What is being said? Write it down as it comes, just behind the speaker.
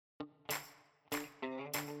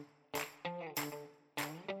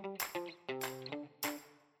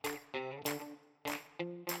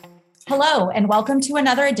Hello, and welcome to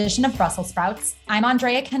another edition of Brussels Sprouts. I'm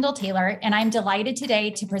Andrea Kendall-Taylor, and I'm delighted today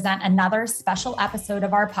to present another special episode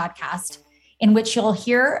of our podcast, in which you'll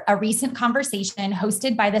hear a recent conversation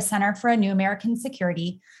hosted by the Center for a New American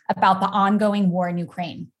Security about the ongoing war in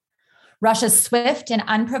Ukraine. Russia's swift and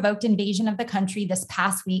unprovoked invasion of the country this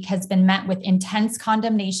past week has been met with intense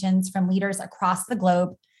condemnations from leaders across the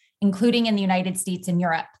globe, including in the United States and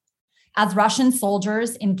Europe. As Russian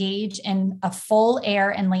soldiers engage in a full air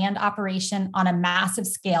and land operation on a massive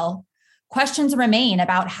scale, questions remain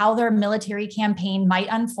about how their military campaign might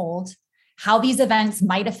unfold, how these events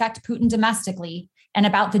might affect Putin domestically, and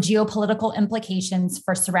about the geopolitical implications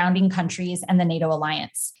for surrounding countries and the NATO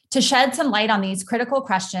alliance. To shed some light on these critical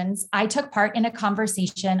questions, I took part in a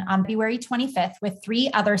conversation on February 25th with three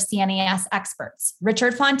other CNAS experts,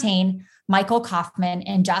 Richard Fontaine, Michael Kaufman,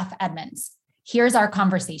 and Jeff Edmonds. Here's our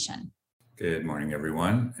conversation. Good morning,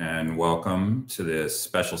 everyone, and welcome to this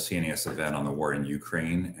special CNAS event on the war in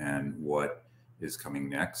Ukraine and what is coming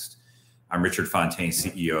next. I'm Richard Fontaine,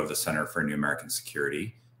 CEO of the Center for a New American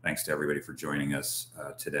Security. Thanks to everybody for joining us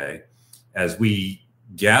today. As we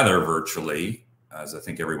gather virtually, as I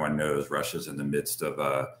think everyone knows, Russia's in the midst of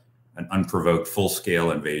an unprovoked full-scale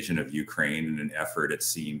invasion of Ukraine in an effort, it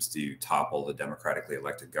seems, to topple the democratically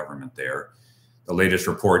elected government there. The latest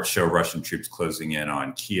reports show Russian troops closing in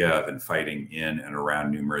on Kiev and fighting in and around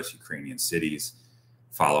numerous Ukrainian cities,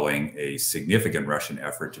 following a significant Russian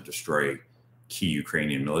effort to destroy key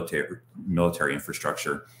Ukrainian military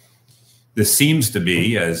infrastructure. This seems to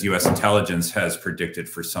be, as U.S. intelligence has predicted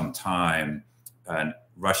for some time, a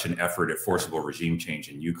Russian effort at forcible regime change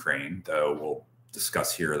in Ukraine, though we'll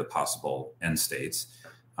discuss here the possible end states.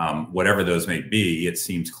 Whatever those may be, it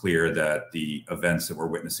seems clear that the events that we're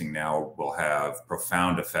witnessing now will have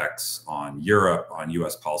profound effects on Europe, on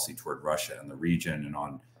U.S. policy toward Russia and the region, and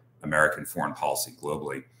on American foreign policy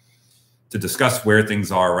globally. To discuss where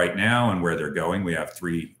things are right now and where they're going, we have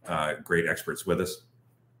three great experts with us.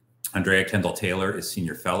 Andrea Kendall-Taylor is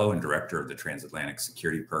Senior Fellow and Director of the Transatlantic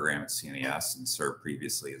Security Program at CNAS and served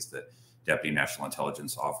previously as the Deputy National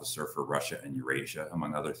Intelligence Officer for Russia and Eurasia,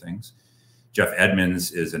 among other things. Jeff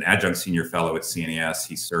Edmonds is an Adjunct Senior Fellow at CNAS.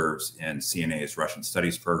 He serves in CNA's Russian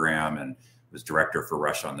Studies Program and was Director for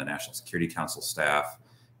Russia on the National Security Council staff.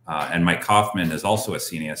 And Mike Kaufman is also a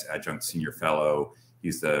CNAS Adjunct Senior Fellow.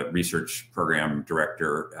 He's the Research Program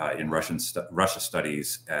Director in Russia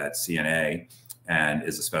Studies at CNA and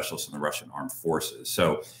is a specialist in the Russian Armed Forces.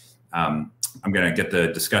 So I'm going to get the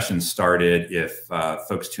discussion started. If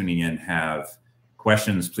folks tuning in have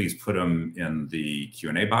questions, please put them in the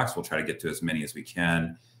Q&A box. We'll try to get to as many as we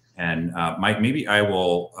can. And Mike, maybe I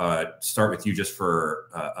will start with you just for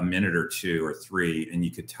a minute or two or three, and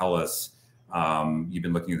you could tell us, you've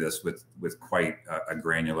been looking at this with quite a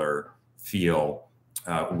granular feel,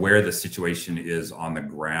 where the situation is on the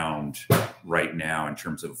ground right now in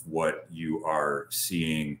terms of what you are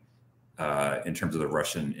seeing in terms of the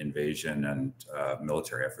Russian invasion and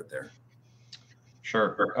military effort there.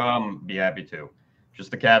 Sure, be happy to.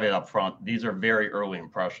 Just a caveat up front, these are very early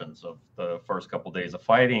impressions of the first couple of days of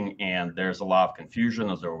fighting, and there's a lot of confusion,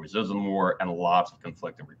 as there always is in war, and lots of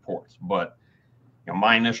conflicting reports. But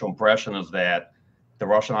my initial impression is that the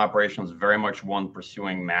Russian operation is very much one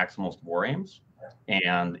pursuing maximalist war aims,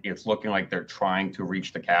 and it's looking like they're trying to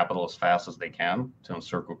reach the capital as fast as they can to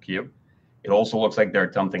encircle Kyiv. It also looks like they're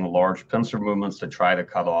attempting large pincer movements to try to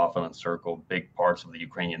cut off and encircle big parts of the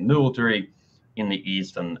Ukrainian military in the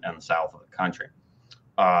east and south of the country.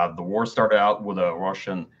 The war started out with a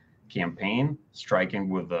Russian campaign, striking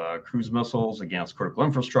with cruise missiles against critical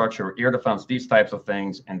infrastructure, air defense, these types of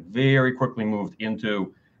things, and very quickly moved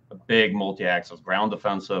into a big multi-axis ground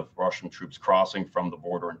offensive, Russian troops crossing from the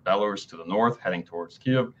border in Belarus to the north, heading towards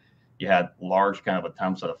Kyiv. You had large kind of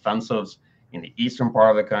attempts at offensives in the eastern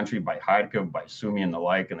part of the country by Kharkiv, by Sumy and the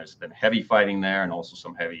like, and there's been heavy fighting there and also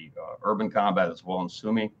some heavy urban combat as well in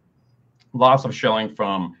Sumy. Lots of shelling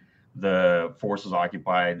from the forces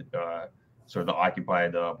occupied, the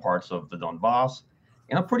occupied parts of the Donbass,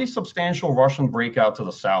 and a pretty substantial Russian breakout to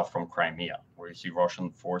the south from Crimea, where you see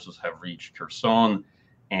Russian forces have reached Kherson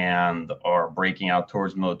and are breaking out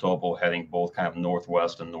towards Melitopol, heading both kind of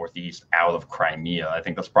northwest and northeast out of Crimea. I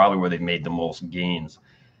think that's probably where they've made the most gains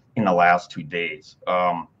in the last 2 days.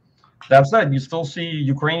 That said, you still see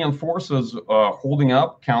Ukrainian forces holding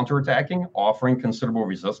up, counterattacking, offering considerable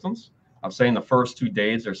resistance. I'm saying the first 2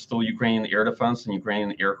 days, there's still Ukrainian air defense and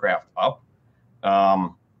Ukrainian aircraft up.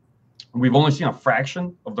 We've only seen a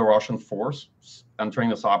fraction of the Russian force entering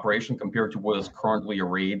this operation compared to what is currently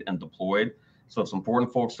arrayed and deployed. So it's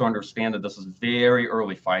important, folks, to understand that this is very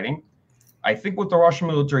early fighting. I think what the Russian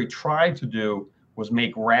military tried to do was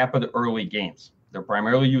make rapid early gains. They're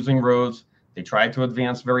primarily using roads. They tried to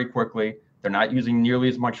advance very quickly. They're not using nearly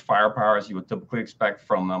as much firepower as you would typically expect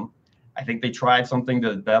from them. I think they tried something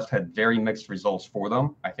that at best had very mixed results for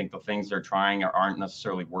them. I think the things they're trying aren't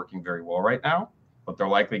necessarily working very well right now, but they're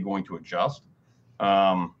likely going to adjust.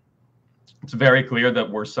 It's very clear that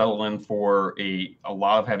we're settled in for a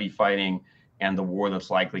lot of heavy fighting and the war that's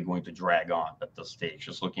likely going to drag on at this stage,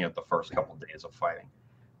 just looking at the first couple of days of fighting.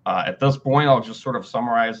 At this point, I'll just sort of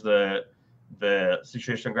summarize the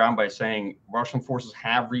situation on the ground by saying Russian forces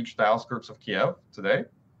have reached the outskirts of Kiev today,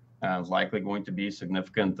 and it's likely going to be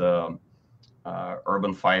significant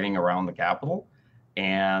urban fighting around the capital.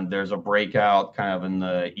 And there's a breakout kind of in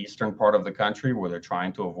the eastern part of the country where they're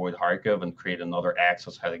trying to avoid Kharkiv and create another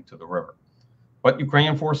axis heading to the river. But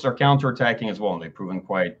Ukrainian forces are counterattacking as well, and they've proven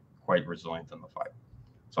quite resilient in the fight.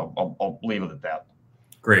 So I'll leave it at that.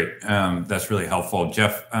 Great. That's really helpful.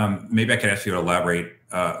 Jeff, maybe I could ask you to elaborate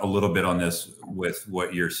a little bit on this with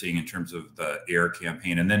what you're seeing in terms of the air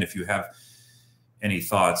campaign. And then if you have any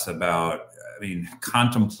thoughts about,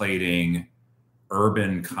 contemplating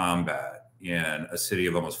urban combat in a city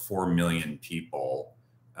of almost 4 million people,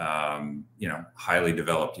 highly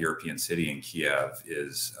developed European city in Kiev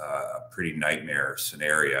is a pretty nightmare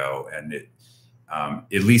scenario. And it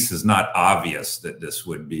at least is not obvious that this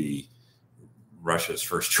would be Russia's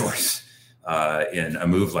first choice in a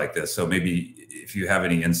move like this. So maybe if you have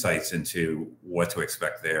any insights into what to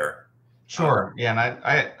expect there. Sure. Yeah, and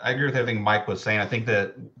I agree with everything Mike was saying. I think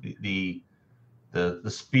that the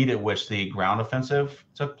speed at which the ground offensive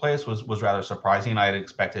took place was rather surprising. I had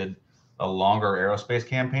expected a longer aerospace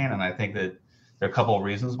campaign, and I think that there are a couple of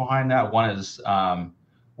reasons behind that. One is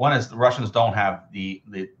the Russians don't have the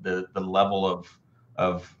level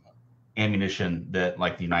of ammunition that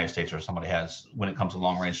like the United States or somebody has when it comes to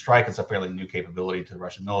long range strike. It's a fairly new capability to the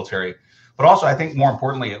Russian military. But also, I think more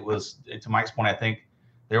importantly, it was, to Mike's point, I think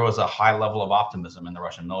there was a high level of optimism in the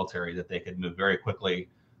Russian military that they could move very quickly,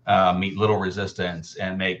 meet little resistance,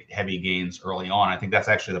 and make heavy gains early on. I think that's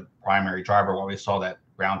actually the primary driver why we saw that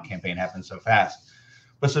ground campaign happen so fast.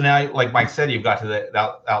 But so now, like Mike said, you've got to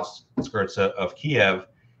the outskirts of Kiev,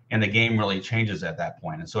 and the game really changes at that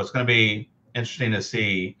point. And so it's going to be interesting to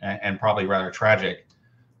see, and probably rather tragic,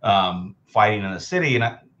 fighting in the city. And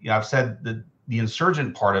I've said that the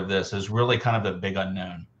insurgent part of this is really kind of the big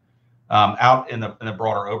unknown. Out in the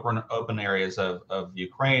broader open areas of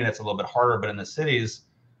Ukraine, it's a little bit harder, but in the cities,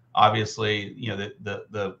 obviously,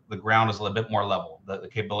 the ground is a little bit more level. The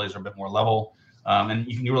capabilities are a bit more level, and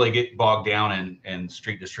you can really get bogged down in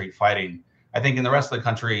street to street fighting. I think in the rest of the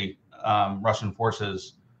country, Russian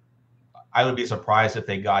forces, I would be surprised if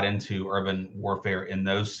they got into urban warfare in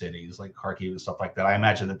those cities like Kharkiv and stuff like that. I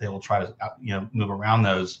imagine that they will try to, move around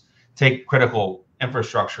those, take critical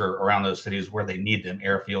infrastructure around those cities where they need them,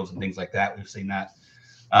 airfields and things like that. We've seen that.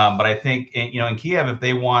 But I think, in Kiev, if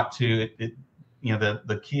they want to,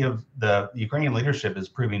 the Ukrainian leadership is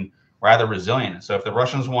proving rather resilient. So if the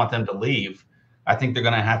Russians want them to leave, I think they're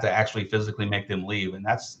going to have to actually physically make them leave. And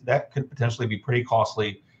that could potentially be pretty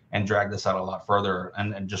costly and drag this out a lot further,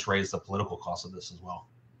 and just raise the political cost of this as well.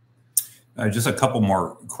 Just a couple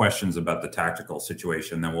more questions about the tactical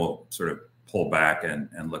situation, then we'll sort of pull back and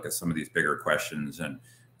look at some of these bigger questions. And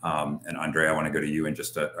Andre, I want to go to you in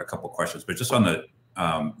just a couple questions, but just on the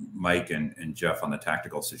Mike and Jeff on the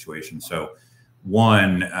tactical situation. So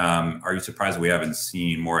one, are you surprised we haven't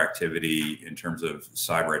seen more activity in terms of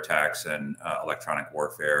cyber attacks and electronic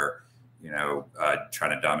warfare,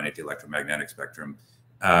 trying to dominate the electromagnetic spectrum?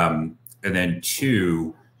 And then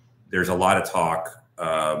two, there's a lot of talk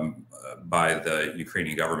by the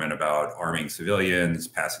Ukrainian government about arming civilians,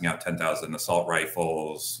 passing out 10,000 assault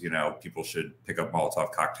rifles. People should pick up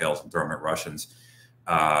Molotov cocktails and throw them at Russians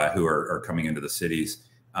who are coming into the cities.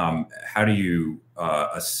 How do you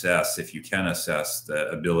assess, if you can assess,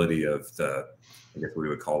 the ability of I guess we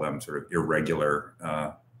would call them sort of irregular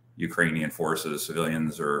Ukrainian forces,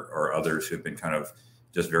 civilians or others who've been kind of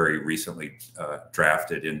just very recently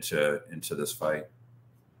drafted into this fight?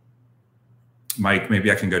 Mike, maybe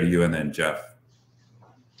I can go to you and then Jeff.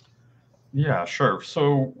 Yeah, sure.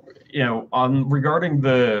 So, regarding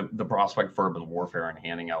the prospect for urban warfare and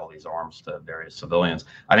handing out all these arms to various civilians,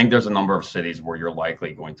 I think there's a number of cities where you're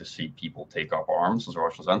likely going to see people take up arms as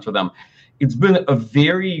Russians enter them. It's been a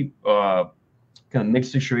very kind of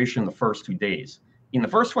mixed situation the first 2 days. In the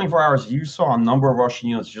first 24 hours, you saw a number of Russian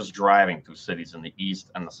units just driving through cities in the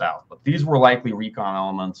east and the south. But these were likely recon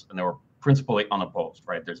elements, and they were principally unopposed,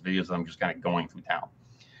 right? There's videos of them just kind of going through town.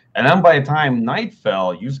 And then by the time night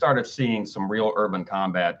fell, you started seeing some real urban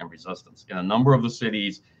combat and resistance. In a number of the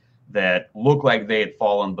cities, that looked like they had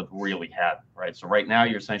fallen, but really hadn't, right? So right now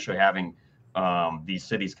you're essentially having these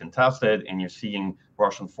cities contested, and you're seeing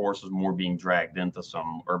Russian forces more being dragged into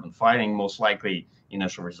some urban fighting, most likely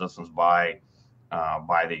initial resistance by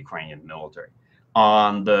the Ukrainian military.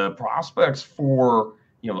 On the prospects for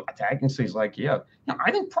attacking cities like Kiev,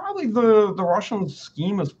 I think probably the Russian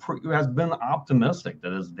scheme has been optimistic.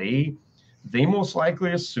 That is, they most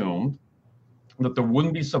likely assumed that there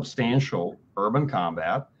wouldn't be substantial urban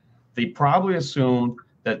combat. They probably assumed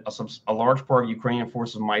that a large part of Ukrainian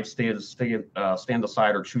forces might stand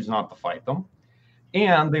aside or choose not to fight them.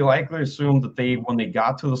 And they likely assumed that when they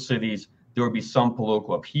got to the cities, there would be some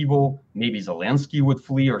political upheaval. Maybe Zelensky would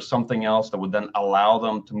flee or something else that would then allow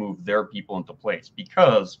them to move their people into place.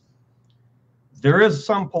 Because there is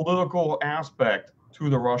some political aspect to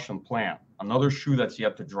the Russian plan, another shoe that's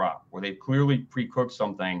yet to drop, where they've clearly pre-cooked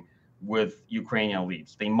something with Ukrainian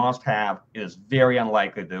elites. They must have. It is very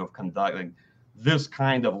unlikely to have conducted this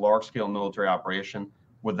kind of large-scale military operation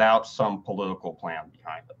without some political plan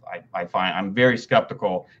behind it. I'm very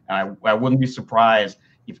skeptical, and I wouldn't be surprised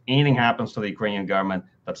if anything happens to the Ukrainian government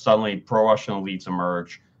that suddenly pro-Russian elites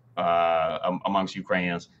emerge amongst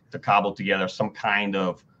Ukrainians to cobble together some kind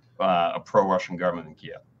of a pro-Russian government in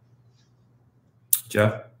Kiev.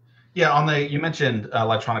 Jeff? Yeah, you mentioned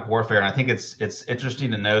electronic warfare, and I think it's interesting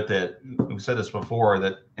to note that we've said this before,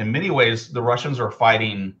 that in many ways the Russians are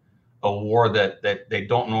fighting a war that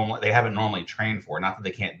they haven't normally trained for. Not that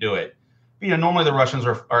they can't do it. Normally the Russians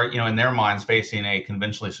are in their minds facing a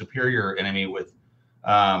conventionally superior enemy with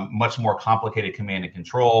much more complicated command and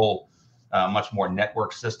control, much more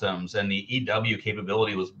network systems, and the EW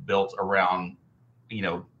capability was built around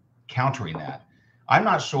countering that. I'm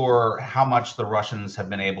not sure how much the Russians have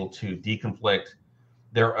been able to deconflict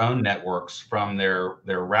their own networks from their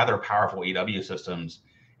rather powerful EW systems,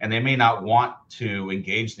 and they may not want to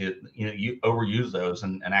engage overuse those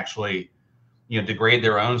and actually degrade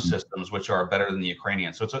their own systems, which are better than the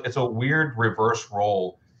Ukrainians. So it's a weird reverse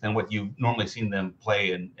role than what you've normally seen them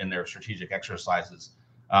play in their strategic exercises.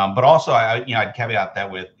 But also, I'd caveat that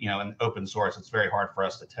with in open source, it's very hard for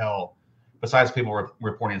us to tell. Besides people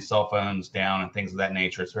reporting cell phones down and things of that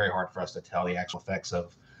nature, it's very hard for us to tell the actual effects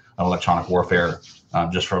of electronic warfare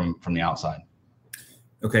just from the outside.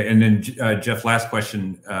 Okay, and then Jeff, last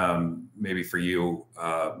question, maybe for you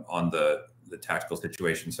on the tactical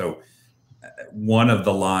situation. So one of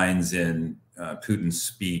the lines in Putin's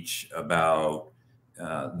speech about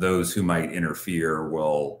those who might interfere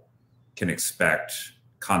can expect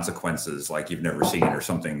consequences like you've never seen, or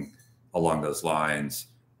something along those lines,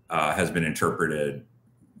 has been interpreted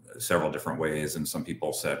several different ways. And some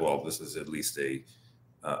people said, well, this is at least a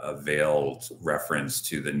veiled reference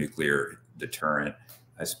to the nuclear deterrent.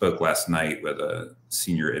 I spoke last night with a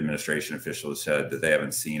senior administration official who said that they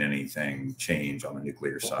haven't seen anything change on the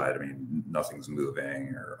nuclear side. I mean, nothing's moving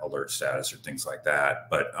or alert status or things like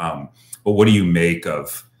that. But what do you make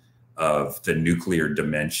of the nuclear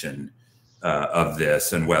dimension of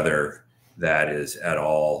this, and whether that is at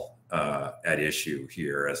all at issue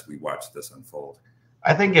here as we watch this unfold?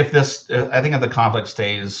 I think if the conflict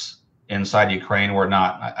stays inside Ukraine,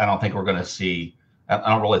 I don't think we're going to see. I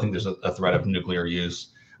don't really think there's a threat of nuclear use.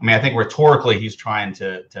 I mean, I think rhetorically he's trying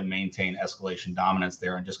to maintain escalation dominance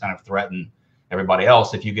there and just kind of threaten everybody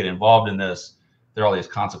else. If you get involved in this, there are all these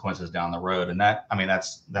consequences down the road, and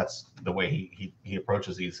that's the way he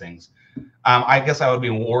approaches these things. I guess I would be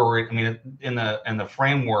more worried. I mean, in the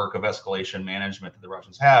framework of escalation management that the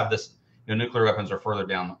Russians have, nuclear weapons are further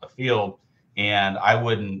down the field, and I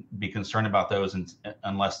wouldn't be concerned about those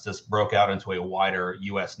unless this broke out into a wider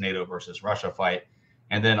U.S. NATO versus Russia fight.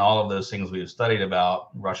 And then all of those things we've studied about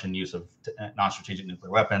Russian use of non-strategic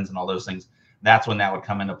nuclear weapons and all those things, that's when that would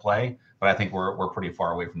come into play. But I think we're pretty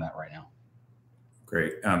far away from that right now.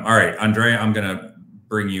 Great. All right, Andrea, I'm going to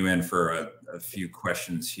bring you in for a few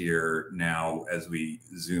questions here now as we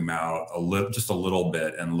zoom out just a little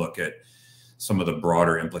bit and look at some of the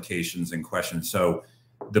broader implications and questions. So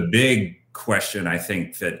the big question I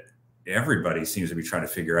think that everybody seems to be trying to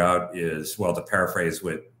figure out is, well, to paraphrase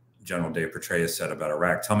what General Dave Petraeus said about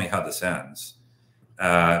Iraq, tell me how this ends.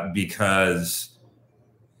 Because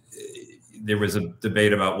there was a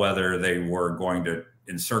debate about whether they were going to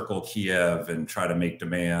encircle Kiev and try to make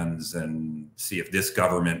demands and see if this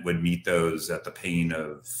government would meet those at the pain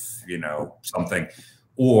of, something,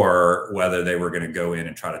 or whether they were going to go in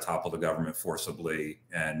and try to topple the government forcibly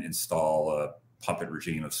and install a puppet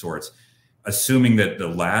regime of sorts. Assuming that the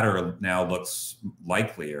latter now looks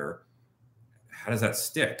likelier, how does that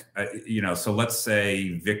stick? So let's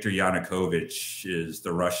say Viktor Yanukovych is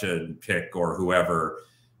the Russian pick, or whoever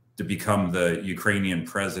to become the Ukrainian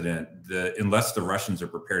president, unless the Russians are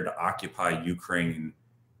prepared to occupy Ukraine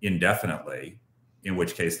indefinitely, in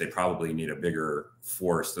which case they probably need a bigger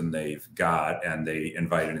force than they've got, and they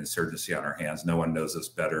invite an insurgency on our hands. No one knows this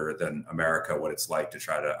better than America, what it's like to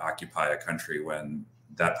try to occupy a country when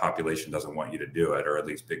that population doesn't want you to do it, or at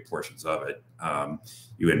least big portions of it.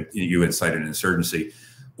 You incite an insurgency,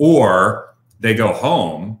 or they go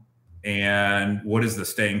home. And what is the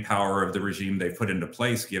staying power of the regime they put into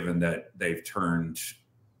place, given that they've turned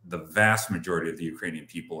the vast majority of the Ukrainian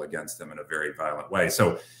people against them in a very violent way?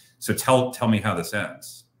 So tell me how this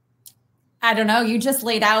ends. I don't know. You just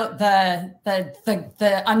laid out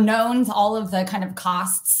the unknowns, all of the kind of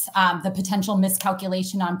costs, the potential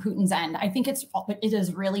miscalculation on Putin's end. I think it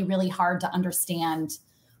is really, really hard to understand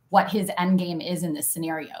what his end game is in this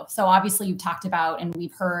scenario. So obviously you've talked about, and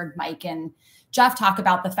we've heard Mike and Jeff talk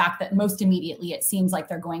about the fact that most immediately it seems like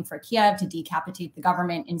they're going for Kiev to decapitate the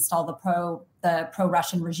government, install the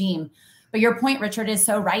pro-Russian regime. But your point, Richard, is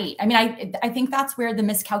so right. I mean, I think that's where the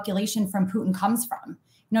miscalculation from Putin comes from.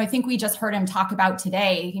 I think we just heard him talk about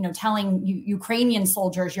today, telling Ukrainian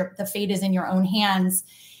soldiers the fate is in your own hands,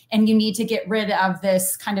 and you need to get rid of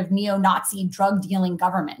this kind of neo-Nazi drug dealing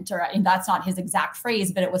government. And that's not his exact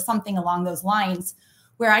phrase, but it was something along those lines,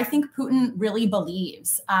 where I think Putin really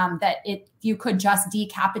believes that if you could just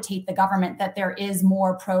decapitate the government, that there is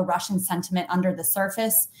more pro-Russian sentiment under the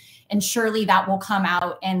surface. And surely that will come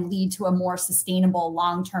out and lead to a more sustainable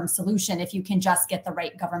long-term solution if you can just get the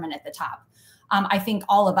right government at the top. I think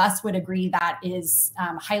all of us would agree that is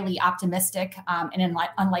highly optimistic and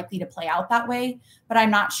unlikely to play out that way. But I'm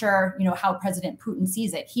not sure, how President Putin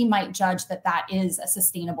sees it. He might judge that that is a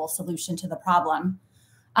sustainable solution to the problem.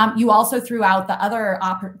 You also threw out the other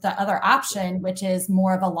option, which is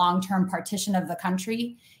more of a long-term partition of the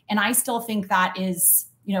country. And I still think that is,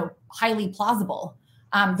 highly plausible.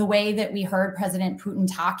 The way that we heard President Putin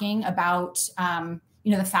talking about,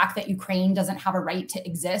 the fact that Ukraine doesn't have a right to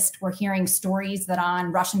exist. We're hearing stories that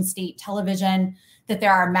on Russian state television, that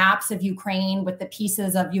there are maps of Ukraine with the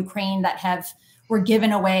pieces of Ukraine that were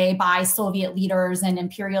given away by Soviet leaders and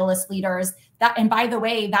imperialist leaders. And by the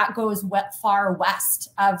way, that goes far west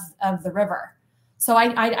of the river. So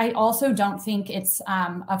I also don't think it's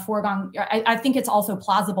a foregone. I think it's also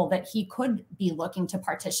plausible that he could be looking to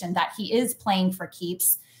partition, that he is playing for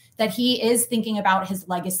keeps, that he is thinking about his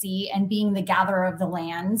legacy and being the gatherer of the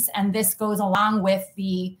lands. And this goes along with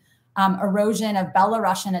the erosion of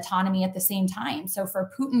Belarusian autonomy at the same time. So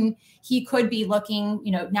for Putin, he could be looking,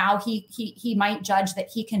 now he might judge that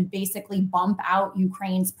he can basically bump out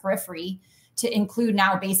Ukraine's periphery to include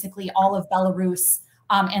now basically all of Belarus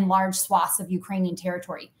and large swaths of Ukrainian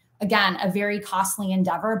territory. Again, a very costly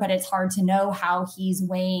endeavor, but it's hard to know how he's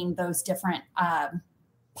weighing those different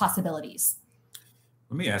possibilities.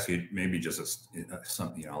 Let me ask you, maybe just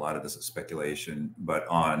something, a lot of this is speculation, but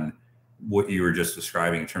on what you were just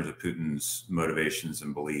describing in terms of Putin's motivations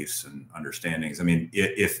and beliefs and understandings. I mean,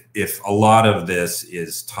 if a lot of this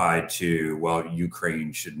is tied to, well,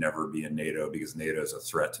 Ukraine should never be in NATO because NATO is a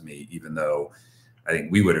threat to me, even though I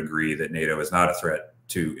think we would agree that NATO is not a threat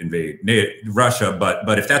to invade Russia.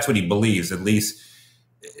 But if that's what he believes, at least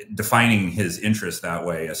defining his interest that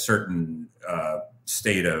way, a certain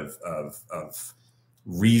state of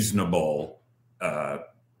reasonable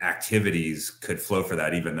activities could flow for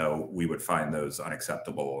that, even though we would find those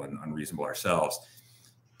unacceptable and unreasonable ourselves.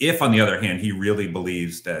 If, on the other hand, he really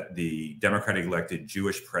believes that the democratically elected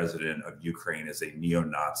Jewish president of Ukraine is a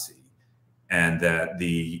neo-Nazi, and that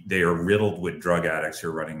they are riddled with drug addicts who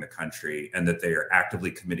are running the country, and that they are actively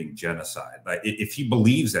committing genocide, if he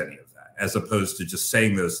believes any of that, as opposed to just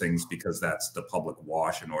saying those things because that's the public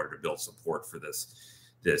wash in order to build support for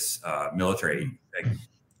this military thing,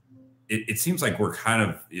 it seems like we're kind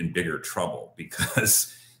of in bigger trouble,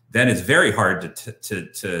 because then it's very hard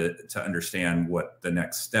to understand what the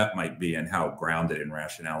next step might be and how grounded in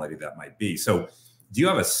rationality that might be. So do you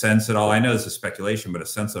have a sense at all? I know this is speculation, but a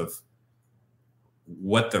sense of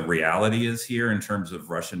what the reality is here in terms of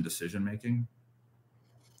Russian decision making?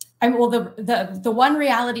 Well, the one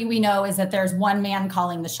reality we know is that there's one man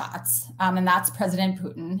calling the shots, and that's President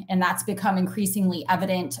Putin. And that's become increasingly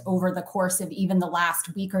evident over the course of even the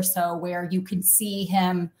last week or so, where you could see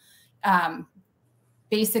him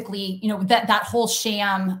basically, that whole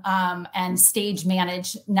sham and stage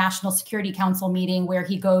managed National Security Council meeting where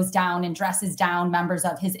he goes down and dresses down members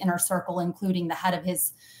of his inner circle, including the head of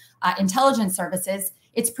his intelligence services.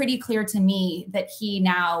 It's pretty clear to me that he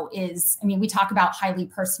now is, we talk about highly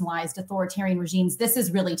personalized authoritarian regimes. This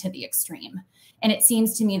is really to the extreme. And it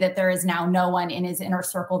seems to me that there is now no one in his inner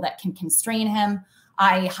circle that can constrain him.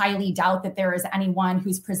 I highly doubt that there is anyone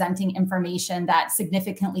who's presenting information that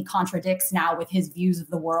significantly contradicts now with his views of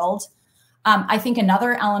the world. I think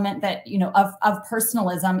another element that, of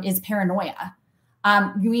personalism is paranoia.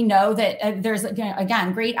 We know that there's,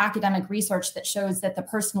 again, great academic research that shows that the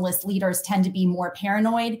personalist leaders tend to be more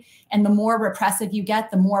paranoid. And the more repressive you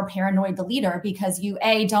get, the more paranoid the leader, because you,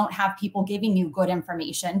 don't have people giving you good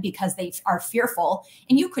information because they are fearful.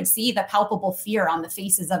 And you could see the palpable fear on the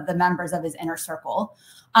faces of the members of his inner circle.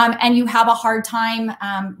 And you have a hard time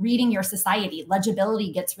reading your society.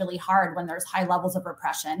 Legibility gets really hard when there's high levels of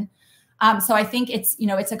repression. So I think it's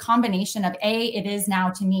a combination of it is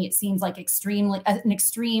now, to me, it seems like an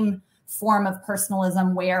extreme form of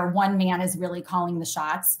personalism where one man is really calling the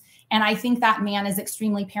shots. And I think that man is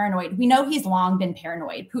extremely paranoid. We know he's long been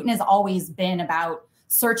paranoid. Putin has always been about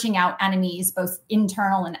searching out enemies, both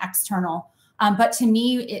internal and external. But to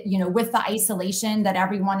me, with the isolation that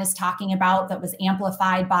everyone is talking about that was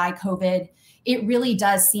amplified by COVID, it really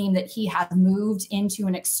does seem that he has moved into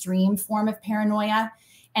an extreme form of paranoia.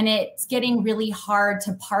 And it's getting really hard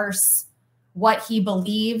to parse what he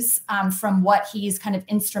believes from what he's kind of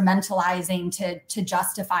instrumentalizing to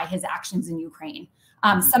justify his actions in Ukraine.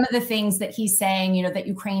 Some of the things that he's saying, that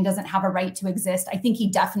Ukraine doesn't have a right to exist, I think he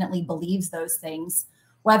definitely believes those things.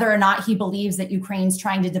 Whether or not he believes that Ukraine's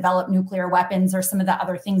trying to develop nuclear weapons or some of the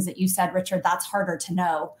other things that you said, Richard, that's harder to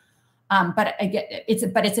know. But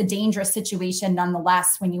it's a dangerous situation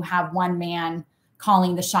nonetheless when you have one man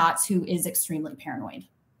calling the shots who is extremely paranoid.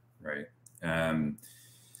 Right.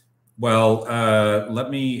 Let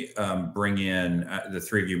me bring in the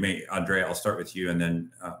three of you. Andrea, I'll start with you, and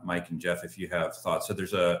then Mike and Jeff, if you have thoughts. So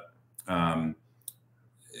there's the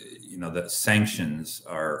sanctions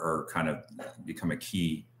are kind of become a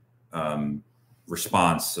key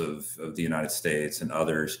response of the United States and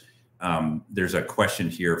others. There's a question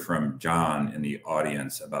here from John in the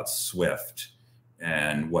audience about SWIFT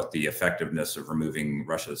and what the effectiveness of removing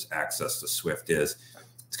Russia's access to SWIFT is.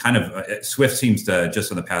 It's kind of SWIFT seems to just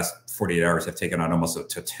in the past 48 hours have taken on almost a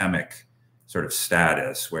totemic sort of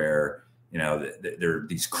status where, there are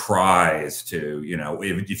these cries to,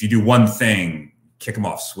 if you do one thing, kick them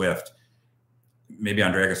off SWIFT. Maybe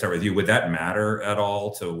Andrea, I can start with you. Would that matter at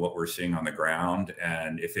all to what we're seeing on the ground?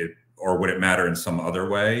 And or would it matter in some other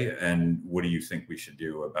way? And what do you think we should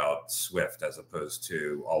do about SWIFT as opposed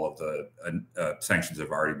to all of the sanctions that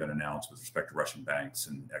have already been announced with respect to Russian banks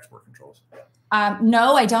and export controls?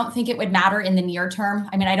 No, I don't think it would matter in the near term.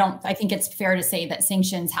 I mean, I think it's fair to say that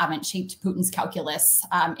sanctions haven't shaped Putin's calculus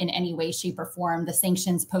in any way, shape, or form. The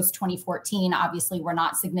sanctions post 2014 obviously were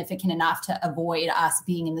not significant enough to avoid us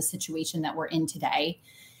being in the situation that we're in today.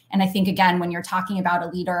 And I think, again, when you're talking about a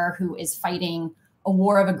leader who is fighting a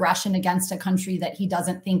war of aggression against a country that he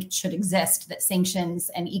doesn't think should exist, that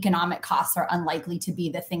sanctions and economic costs are unlikely to be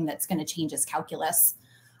the thing that's going to change his calculus.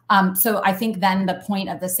 So I think then the point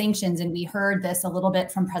of the sanctions, and we heard this a little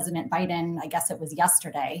bit from President Biden, I guess it was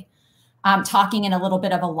yesterday, talking in a little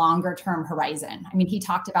bit of a longer term horizon. I mean, he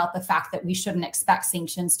talked about the fact that we shouldn't expect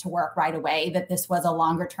sanctions to work right away, that this was a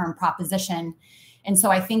longer term proposition. And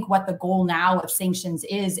so I think what the goal now of sanctions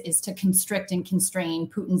is to constrict and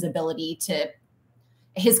constrain Putin's ability to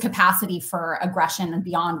his capacity for aggression and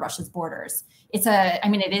beyond Russia's borders. It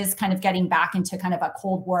is kind of getting back into kind of a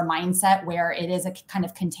Cold War mindset where it is a kind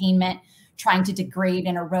of containment, trying to degrade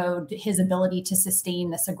and erode his ability to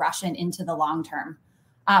sustain this aggression into the long term.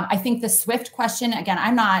 I think the SWIFT question, again,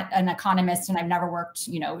 I'm not an economist and I've never worked,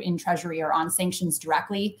 in Treasury or on sanctions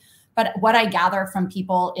directly. But what I gather from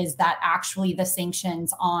people is that actually the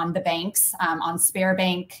sanctions on the banks, on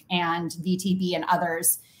Sberbank and VTB and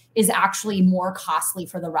others, is actually more costly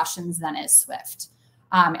for the Russians than is SWIFT.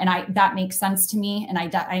 That makes sense to me. And I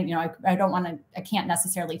can't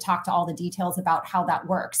necessarily talk to all the details about how that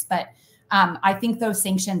works, but I think those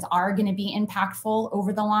sanctions are going to be impactful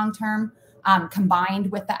over the long term,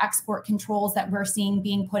 combined with the export controls that we're seeing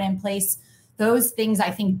being put in place. Those things,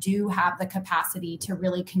 I think, do have the capacity to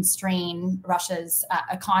really constrain Russia's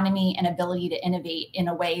economy and ability to innovate in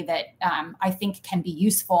a way that I think can be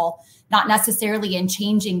useful, not necessarily in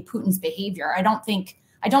changing Putin's behavior. I don't think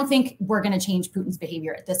we're going to change Putin's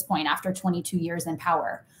behavior at this point after 22 years in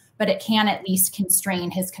power, but it can at least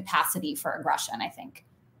constrain his capacity for aggression, I think.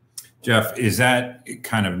 Jeff, is that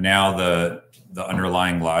kind of now the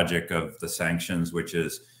underlying logic of the sanctions, which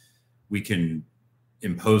is we can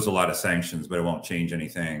impose a lot of sanctions, but it won't change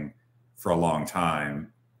anything for a long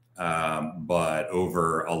time. But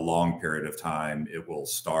over a long period of time, it will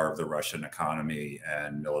starve the Russian economy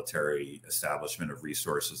and military establishment of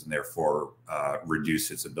resources and therefore reduce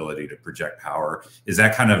its ability to project power. Is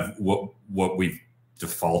that kind of what we've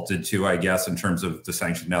defaulted to, I guess, in terms of the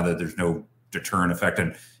sanctions now that there's no deterrent effect?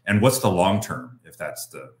 And what's the long term if that's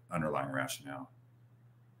the underlying rationale?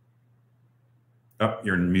 Oh,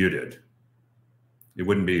 you're muted. It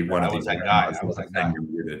wouldn't be one of these. That guy. I was that guy. You're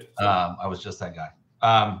muted. I was just that guy.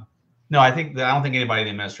 No, I don't think anybody in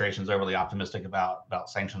the administration is overly optimistic about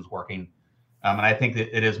sanctions working. And I think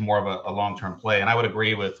that it is more of a long-term play. And I would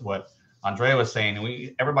agree with what Andrea was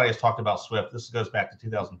saying. Everybody has talked about SWIFT. This goes back to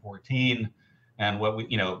 2014 and what we,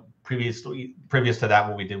 previous to that,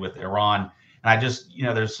 what we did with Iran. And I just,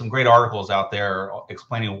 there's some great articles out there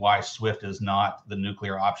explaining why SWIFT is not the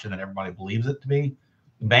nuclear option that everybody believes it to be.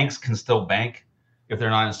 Banks can still bank. If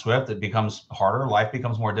they're not in SWIFT, it becomes harder. Life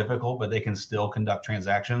becomes more difficult, but they can still conduct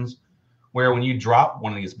transactions. Where when you drop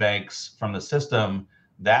one of these banks from the system,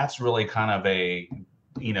 that's really kind of a,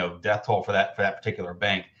 death toll for that particular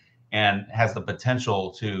bank, and has the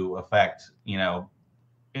potential to affect,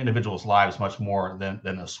 individuals' lives much more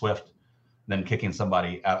than kicking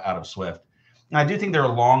somebody out of SWIFT. And I do think there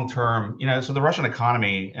are long-term, so the Russian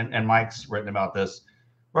economy, and Mike's written about this,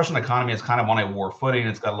 Russian economy is kind of on a war footing.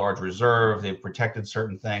 It's got a large reserve. They've protected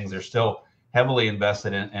certain things. They're still heavily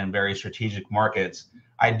invested in very strategic markets.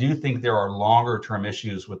 I do think there are longer term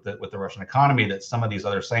issues with the Russian economy that some of these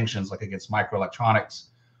other sanctions, like against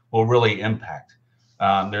microelectronics, will really impact.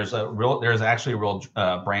 There's actually a real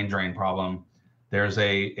brain drain problem. There's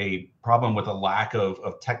a problem with a lack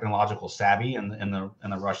of technological savvy in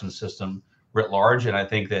the Russian system writ large, and I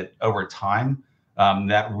think that over time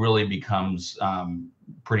that really becomes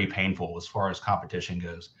pretty painful as far as competition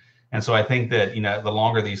goes. And so I think that the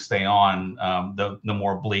longer these stay on, the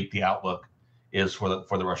more bleak the outlook is for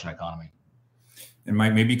the Russian economy. And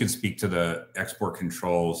Mike, maybe you could speak to the export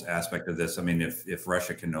controls aspect of this. I mean, if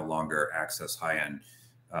Russia can no longer access high-end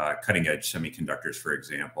cutting edge semiconductors, for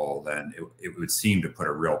example, then it would seem to put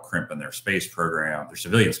a real crimp in their space program, their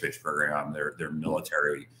civilian space program, their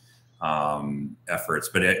military efforts,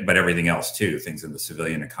 but everything else too, things in the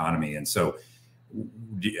civilian economy. And so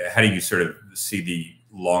how do you sort of see the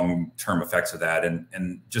long-term effects of that?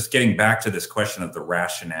 And just getting back to this question of the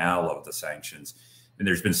rationale of the sanctions, and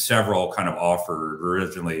there's been several kind of offered.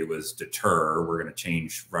 Originally it was deter, we're going to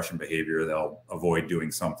change Russian behavior, they'll avoid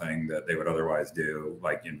doing something that they would otherwise do,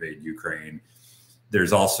 like invade Ukraine. There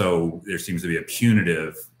seems to be a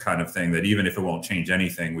punitive kind of thing that even if it won't change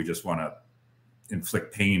anything, we just want to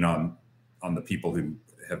inflict pain on the people who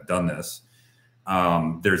have done this.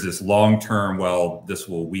 There's this long-term, this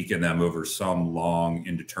will weaken them over some long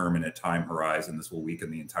indeterminate time horizon. This will weaken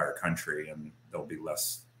the entire country and they'll be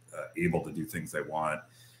less able to do things they want.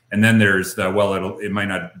 And then there's it might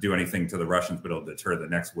not do anything to the Russians, but it'll deter the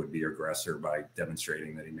next would-be aggressor by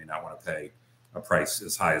demonstrating that he may not want to pay a price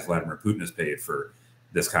as high as Vladimir Putin has paid for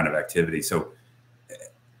this kind of activity. So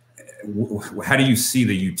how do you see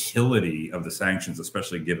the utility of the sanctions,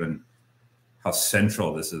 especially given how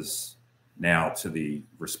central this is now to the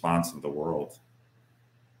response of the world?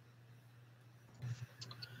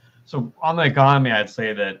 So on the economy, I'd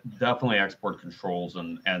say that definitely export controls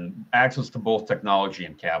and access to both technology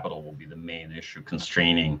and capital will be the main issue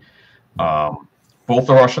constraining both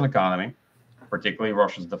the Russian economy, particularly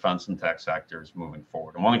Russia's defense and tech sectors moving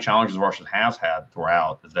forward. And one of the challenges Russia has had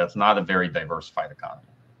throughout is that it's not a very diversified economy,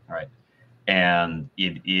 right? And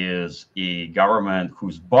it is a government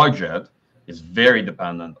whose budget is very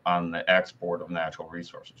dependent on the export of natural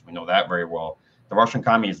resources. We know that very well. The Russian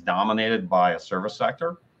economy is dominated by a service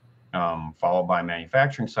sector, followed by a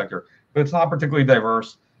manufacturing sector, but it's not particularly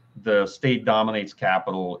diverse. The state dominates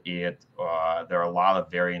capital. There are a lot of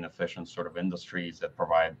very inefficient sort of industries that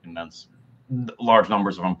provide large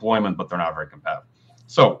numbers of employment, but they're not very competitive.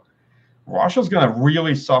 So Russia's going to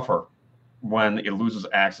really suffer when it loses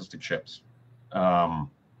access to chips.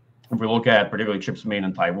 If we look at particularly chips made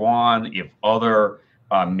in Taiwan, if other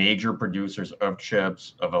major producers of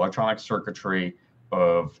chips, of electronic circuitry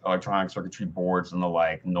boards and the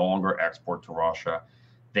like no longer export to Russia,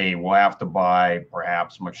 they will have to buy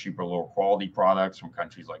perhaps much cheaper, lower quality products from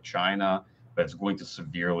countries like China, but it's going to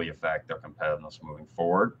severely affect their competitiveness moving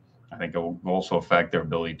forward. I think it will also affect their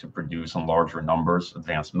ability to produce in larger numbers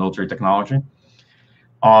advanced military technology.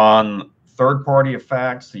 On third-party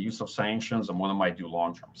effects, the use of sanctions, and what it might do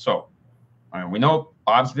long-term. So, we know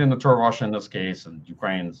obviously didn't deter Russia in this case, and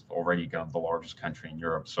Ukraine is already kind of the largest country in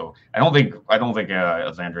Europe. So I don't think,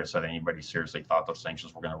 as Andrea said, anybody seriously thought the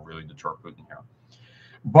sanctions were going to really deter Putin here.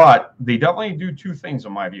 But they definitely do two things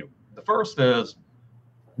in my view. The first is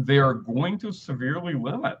they are going to severely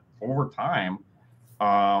limit over time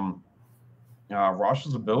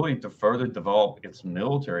Russia's ability to further develop its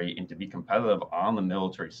military and to be competitive on the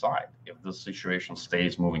military side if this situation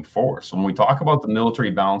stays moving forward. So when we talk about the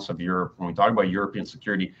military balance of Europe, when we talk about European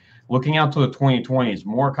security, looking out to the 2020s,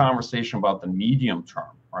 more conversation about the medium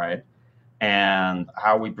term, right? And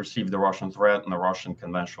how we perceive the Russian threat and the Russian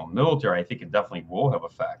conventional military, I think it definitely will have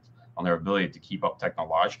effect on their ability to keep up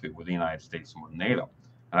technologically with the United States and with NATO.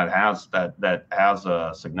 And that has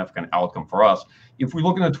a significant outcome for us. If we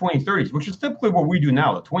look in the 2030s, which is typically what we do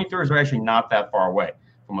now, the 2030s are actually not that far away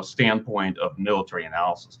from a standpoint of military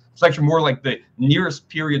analysis. It's actually more like the nearest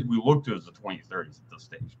period we look to is the 2030s at this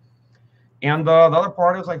stage. And the other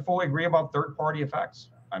part is I fully agree about third-party effects.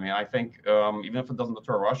 I mean, I think even if it doesn't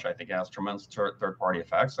deter Russia, I think it has tremendous third-party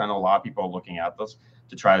effects. I know a lot of people are looking at this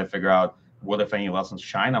to try to figure out what, if any, lessons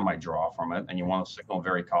China might draw from it. And you want to signal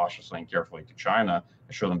very cautiously and carefully to China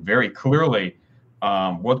and show them very clearly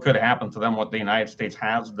what could happen to them, what the United States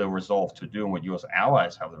has the resolve to do, and what U.S.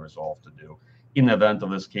 allies have the resolve to do in the event of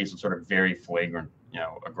this case of sort of very flagrant,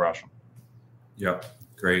 aggression. Yep,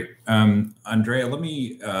 great. Andrea, let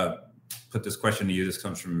me put this question to you. This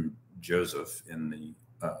comes from Joseph in the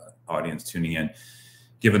audience tuning in.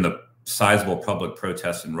 Given the sizable public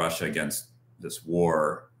protests in Russia against this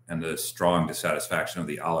war and the strong dissatisfaction of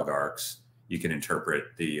the oligarchs, you can interpret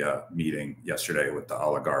the meeting yesterday with the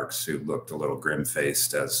oligarchs who looked a little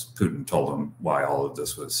grim-faced as Putin told them why all of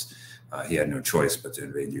this was, he had no choice but to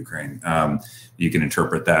invade Ukraine. You can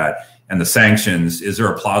interpret that. And the sanctions, is there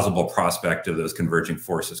a plausible prospect of those converging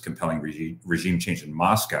forces compelling regime change in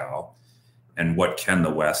Moscow? And what can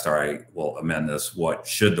the West, or I will amend this, what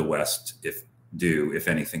should the West do, if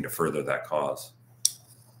anything, to further that cause?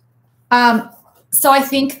 So I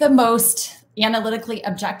think the most analytically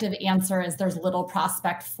objective answer is there's little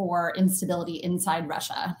prospect for instability inside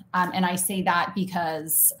Russia. And I say that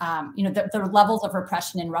because, the levels of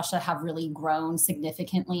repression in Russia have really grown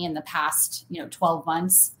significantly in the past, 12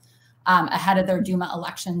 months ahead of their Duma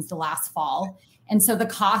elections the last fall. And so the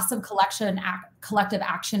costs of collective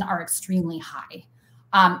action are extremely high.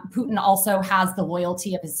 Putin also has the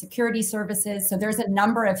loyalty of his security services. So there's a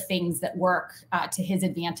number of things that work to his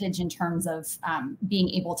advantage in terms of being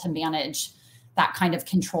able to manage that kind of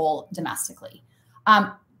control domestically.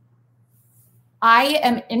 I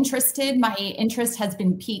am interested. My interest has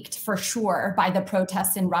been piqued for sure by the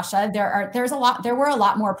protests in Russia. There were a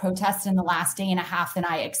lot more protests in the last day and a half than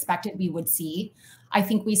I expected we would see. I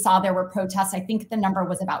think we saw there were protests. I think the number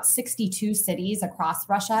was about 62 cities across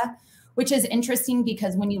Russia, which is interesting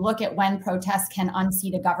because when you look at when protests can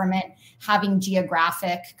unseat a government, having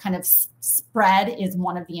geographic kind of spread is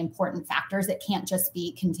one of the important factors. It can't just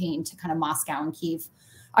be contained to kind of Moscow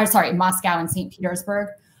and St. Petersburg.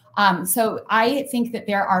 So I think that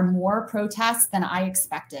there are more protests than I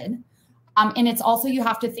expected. And it's also, you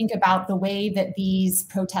have to think about the way that these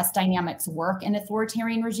protest dynamics work in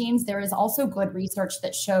authoritarian regimes. There is also good research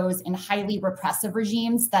that shows in highly repressive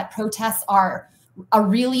regimes that protests are a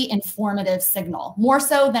really informative signal, more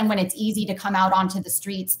so than when it's easy to come out onto the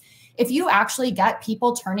streets. If you actually get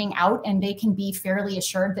people turning out and they can be fairly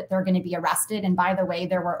assured that they're going to be arrested, and by the way,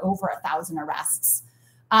 there were over 1,000 arrests.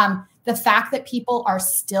 The fact that people are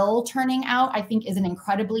still turning out, I think, is an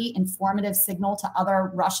incredibly informative signal to other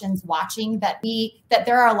Russians watching that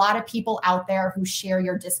there are a lot of people out there who share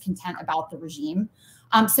your discontent about the regime.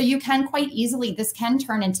 So you can quite easily, this can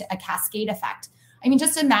turn into a cascade effect. I mean,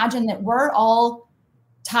 just imagine that we're all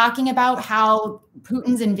talking about how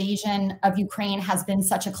Putin's invasion of Ukraine has been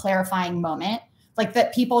such a clarifying moment, like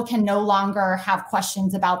that people can no longer have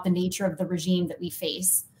questions about the nature of the regime that we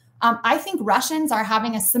face. I think Russians are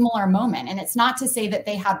having a similar moment. And it's not to say that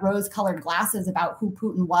they had rose-colored glasses about who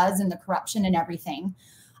Putin was and the corruption and everything.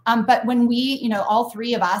 But when we, all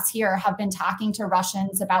three of us here have been talking to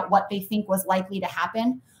Russians about what they think was likely to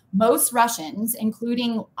happen, most Russians,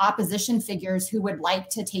 including opposition figures who would like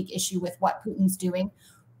to take issue with what Putin's doing,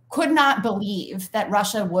 could not believe that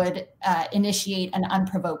Russia would initiate an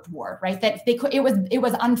unprovoked war, right? That it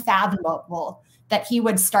was unfathomable that he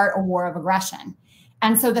would start a war of aggression.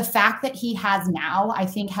 And so the fact that he has now, I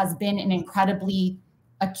think, has been an incredibly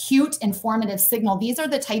acute, informative signal. These are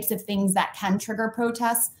the types of things that can trigger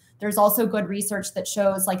protests. There's also good research that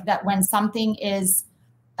shows that when something is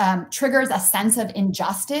triggers a sense of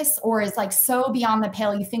injustice or is so beyond the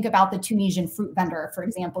pale. You think about the Tunisian fruit vendor, for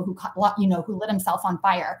example, who lit himself on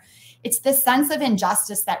fire. It's this sense of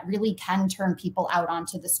injustice that really can turn people out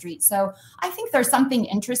onto the street. So I think there's something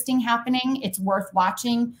interesting happening. It's worth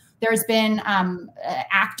watching. There's been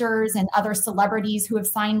actors and other celebrities who have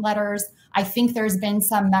signed letters. I think there's been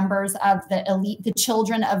some members of the elite, the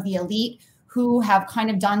children of the elite, who have kind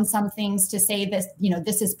of done some things to say this,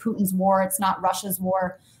 this is Putin's war, it's not Russia's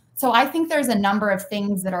war. So I think there's a number of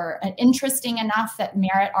things that are interesting enough that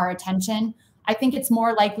merit our attention. I think it's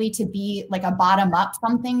more likely to be like a bottom-up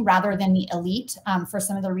something rather than the elite, for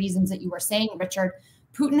some of the reasons that you were saying, Richard.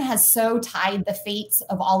 Putin has so tied the fates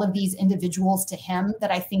of all of these individuals to him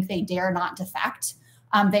that I think they dare not defect.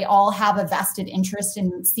 They all have a vested interest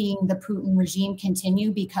in seeing the Putin regime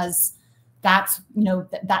continue, because that's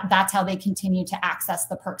how they continue to access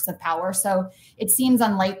the perks of power. So it seems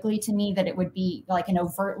unlikely to me that it would be like an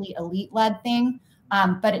overtly elite-led thing.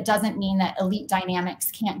 But it doesn't mean that elite dynamics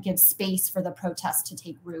can't give space for the protest to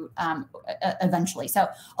take root eventually. So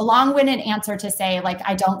a long-winded answer to say, like,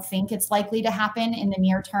 I don't think it's likely to happen in the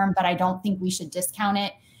near term, but I don't think we should discount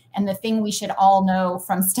it. And the thing we should all know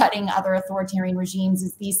from studying other authoritarian regimes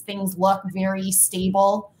is these things look very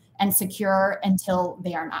stable and secure until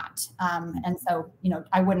they are not. And so,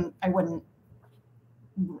 I wouldn't,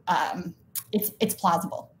 it's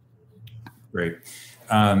plausible. Great.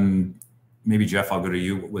 Maybe Jeff, I'll go to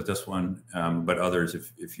you with this one, but others,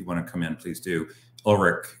 if you want to come in, please do.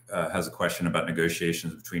 Ulrich has a question about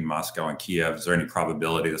negotiations between Moscow and Kiev. Is there any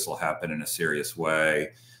probability this will happen in a serious way?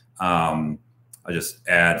 I'll just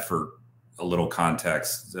add for a little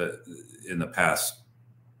context that in the past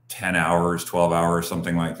 10 hours, 12 hours,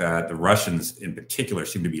 something like that, the Russians in particular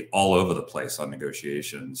seem to be all over the place on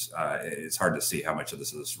negotiations. It's hard to see how much of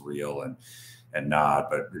this is real and not,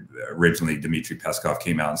 but originally Dmitry Peskov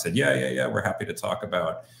came out and said, yeah, we're happy to talk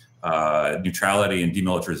about neutrality and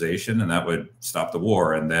demilitarization, and that would stop the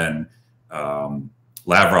war. And then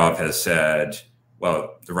Lavrov has said,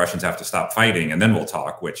 well, the Russians have to stop fighting and then we'll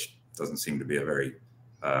talk, which doesn't seem to be a very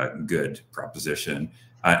good proposition.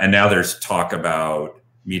 And now there's talk about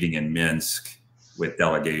meeting in Minsk with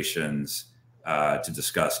delegations to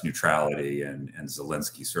discuss neutrality, and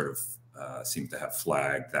Zelensky sort of seems to have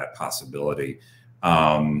flagged that possibility.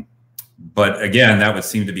 But again, that would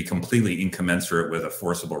seem to be completely incommensurate with a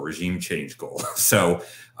forcible regime change goal. So,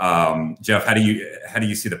 Jeff, how do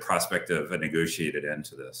you see the prospect of a negotiated end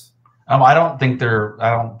to this? I don't think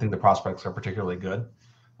the prospects are particularly good.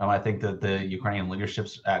 I think that the Ukrainian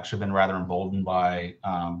leadership's actually been rather emboldened by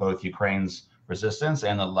both Ukraine's resistance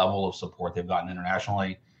and the level of support they've gotten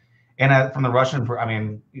internationally. And from the Russian,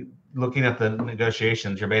 looking at the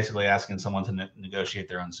negotiations, you're basically asking someone to negotiate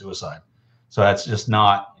their own suicide. So that's just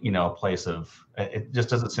not, a place of, it just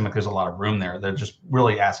doesn't seem like there's a lot of room there. They're just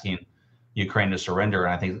really asking Ukraine to surrender.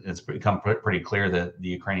 And I think it's become pretty clear that the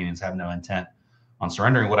Ukrainians have no intent on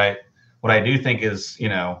surrendering. What I do think is,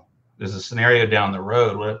 there's a scenario down the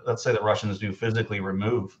road where, let's say the Russians do physically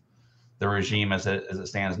remove the regime as it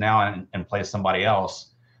stands now and place somebody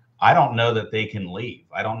else. I don't know that they can leave.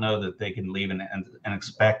 I don't know that they can leave and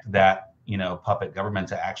expect that, puppet government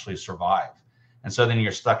to actually survive. And so then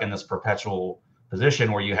you're stuck in this perpetual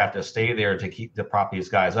position where you have to stay there to prop these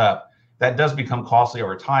guys up. That does become costly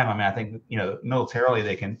over time. I think, militarily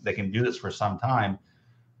they can do this for some time,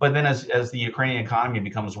 but then as the Ukrainian economy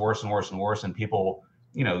becomes worse and worse and worse, and people,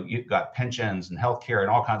 you've got pensions and healthcare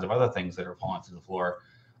and all kinds of other things that are falling to the floor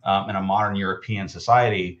in a modern European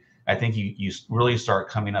society, I think you really start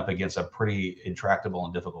coming up against a pretty intractable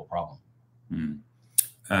and difficult problem.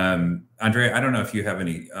 Andrea, I don't know if you have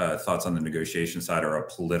any thoughts on the negotiation side or a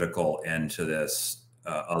political end to this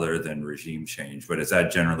other than regime change, but is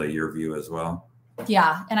that generally your view as well?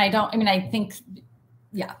 Yeah. And I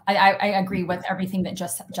agree with everything that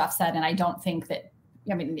Jeff said. And I don't think that,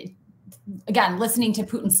 again, listening to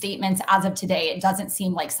Putin's statements as of today, it doesn't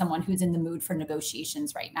seem like someone who's in the mood for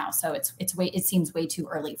negotiations right now. So it seems way too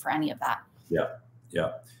early for any of that. Yeah.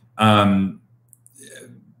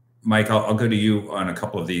 Mike, I'll go to you on a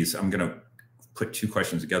couple of these. I'm going to put two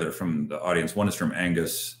questions together from the audience. One is from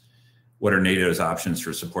Angus. What are NATO's options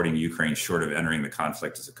for supporting Ukraine short of entering the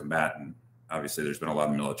conflict as a combatant? Obviously, there's been a lot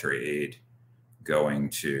of military aid going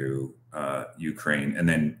to Ukraine. And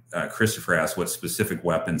then Christopher asked, what specific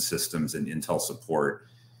weapon systems and intel support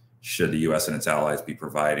should the U.S. and its allies be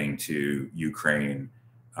providing to Ukraine?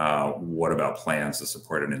 What about plans to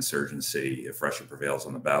support an insurgency if Russia prevails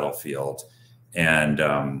on the battlefield?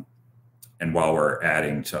 And while we're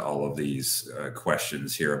adding to all of these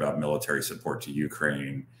questions here about military support to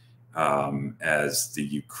Ukraine, as the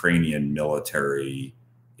Ukrainian military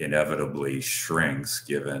inevitably shrinks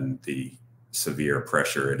given the severe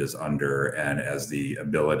pressure it is under, and as the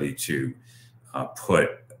ability to put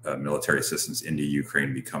military assistance into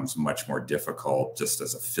Ukraine becomes much more difficult just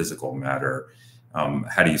as a physical matter,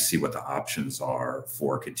 how do you see what the options are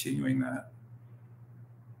for continuing that?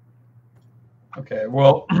 Okay,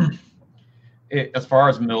 well, as far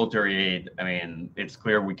as military aid, it's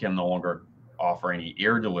clear we can no longer offer any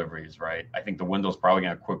air deliveries, right, I think the window's probably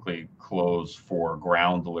going to quickly close for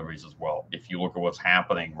ground deliveries as well. If you look at what's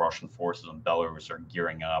happening, Russian forces in Belarus are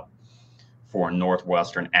gearing up for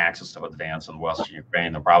northwestern axis of advance in western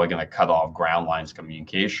Ukraine. They're probably going to cut off ground lines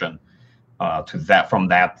communication from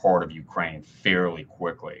that part of Ukraine fairly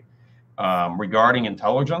quickly. Regarding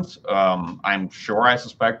intelligence, I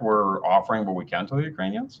suspect we're offering what we can to the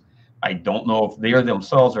Ukrainians. I don't know if they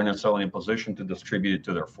themselves are necessarily in a position to distribute it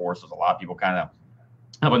to their forces. A lot of people kind of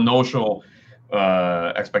have a notional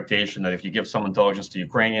expectation that if you give some intelligence to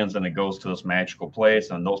Ukrainians, then it goes to this magical place,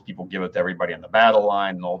 and those people give it to everybody in the battle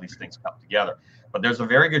line, and all these things come together. But there's a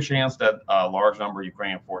very good chance that a large number of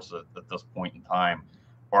Ukrainian forces at this point in time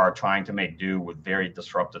are trying to make do with very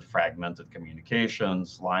disrupted, fragmented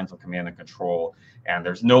communications, lines of command and control, and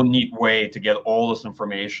there's no neat way to get all this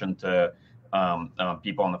information to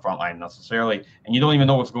people on the front line necessarily, and you don't even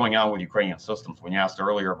know what's going on with Ukrainian systems. When you asked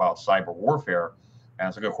earlier about cyber warfare, and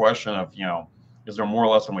it's a good question of, is there more or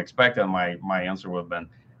less than we expected? And my answer would have been,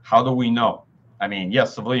 how do we know? I mean,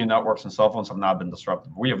 yes, civilian networks and cell phones have not been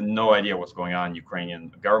disrupted. We have no idea what's going on in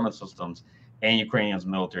Ukrainian government systems and Ukrainians'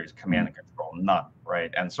 military's command and control, none,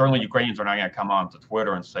 right? And certainly Ukrainians are not going to come on to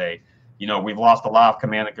Twitter and say, we've lost a lot of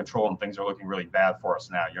command and control and things are looking really bad for us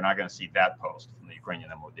now. You're not going to see that post from the Ukrainian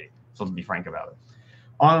MOD. So to be frank about it.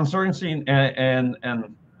 On insurgency and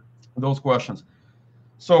those questions.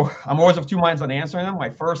 So I'm always of two minds on answering them. My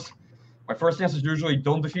first answer is usually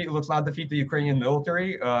let's not defeat the Ukrainian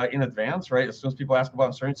military in advance, right? As soon as people ask about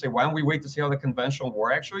insurgency, why don't we wait to see how the conventional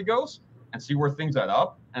war actually goes and see where things add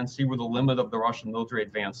up and see where the limit of the Russian military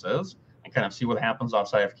advance is and kind of see what happens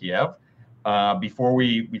outside of Kiev before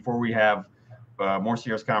we have more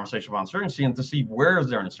serious conversation about insurgency and to see where is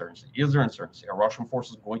there an insurgency? Is there insurgency? Are Russian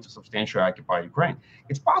forces going to substantially occupy Ukraine?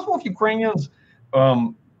 It's possible if Ukrainians,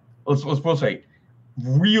 let's say,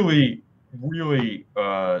 really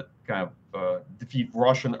defeat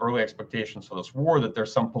Russian early expectations for this war, that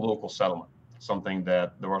there's some political settlement, something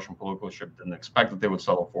that the Russian political leadership didn't expect that they would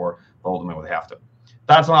settle for, but ultimately would have to.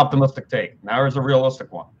 That's an optimistic take. Now there's a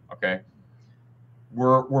realistic one. Okay,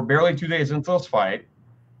 we're barely 2 days into this fight.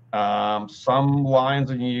 Some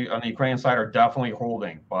lines on the Ukrainian side are definitely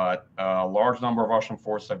holding, but a large number of Russian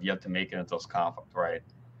forces have yet to make it into this conflict, right?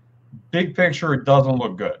 Big picture, it doesn't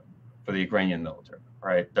look good for the Ukrainian military,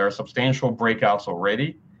 right? There are substantial breakouts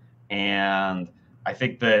already, and I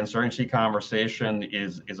think the insurgency conversation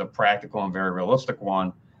is a practical and very realistic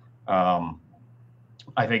one.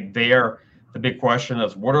 I think the big question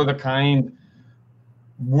is what are the kind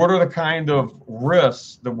of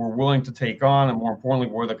risks that we're willing to take on, and more importantly,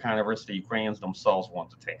 what are the kind of risks the Ukrainians themselves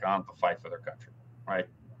want to take on to fight for their country, right?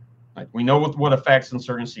 Like we know what effects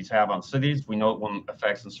insurgencies have on cities. We know what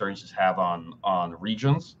effects insurgencies have on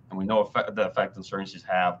regions, and we know the effect insurgencies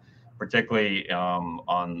have, particularly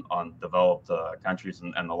on developed countries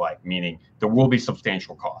and the like. Meaning there will be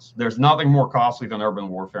substantial costs. There's nothing more costly than urban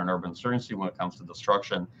warfare and urban insurgency when it comes to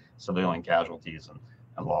destruction, civilian casualties,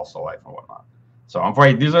 and loss of life and whatnot. So I'm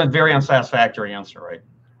afraid these are a very unsatisfactory answer, right?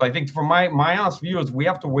 But I think from my honest view is we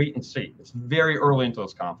have to wait and see. It's very early into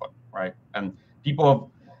this conflict, right? And people have,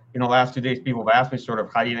 last 2 days, people have asked me sort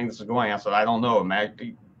of, how do you think this is going? I said, I don't know.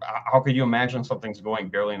 How could you imagine something's going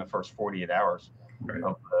barely in the first 48 hours right.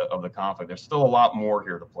 of the conflict? There's still a lot more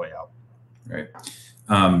here to play out. Right.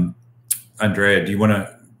 Andrea, do you want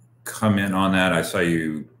to comment on that? I saw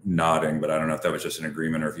you nodding, but I don't know if that was just an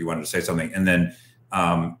agreement or if you wanted to say something. And then,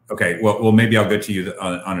 okay, well, maybe I'll go to you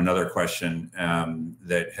on another question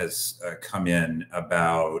that has come in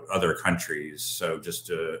about other countries. So just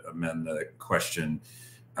to amend the question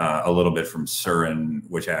a little bit from Surin,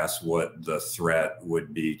 which asks what the threat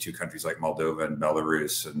would be to countries like Moldova and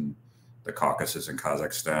Belarus and the Caucasus and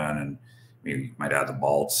Kazakhstan, and maybe you might add the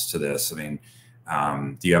Balts to this. I mean,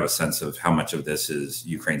 do you have a sense of how much of this is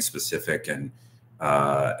Ukraine specific and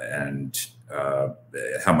how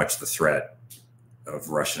much the threat of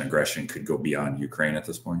Russian aggression could go beyond Ukraine at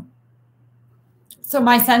this point? So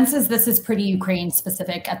my sense is this is pretty Ukraine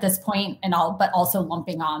specific at this point, but also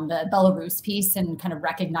lumping on the Belarus piece and kind of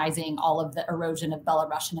recognizing all of the erosion of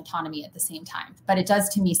Belarusian autonomy at the same time. But it does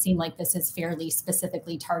to me seem like this is fairly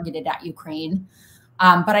specifically targeted at Ukraine.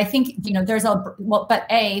 But I think, the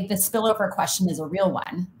spillover question is a real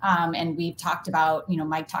one. And we've talked about,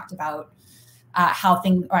 Mike talked about how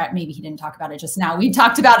things, or maybe he didn't talk about it just now. We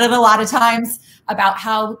talked about it a lot of times about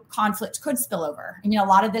how conflict could spill over. I mean, a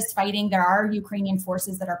lot of this fighting, there are Ukrainian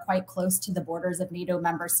forces that are quite close to the borders of NATO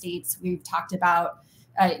member states. We've talked about,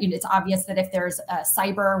 it's obvious that if there's a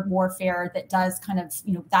cyber warfare that does kind of,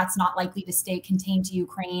 that's not likely to stay contained to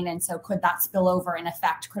Ukraine. And so could that spill over and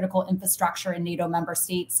affect critical infrastructure in NATO member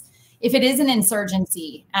states if it is an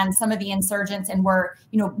insurgency and some of the insurgents, and we're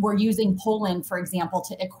using Poland, for example,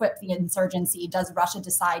 to equip the insurgency, does Russia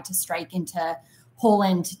decide to strike into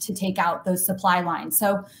Poland to take out those supply lines?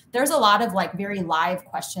 So there's a lot of like very live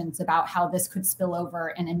questions about how this could spill over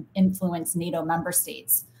and influence NATO member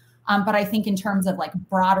states. But I think in terms of like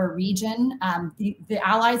broader region, the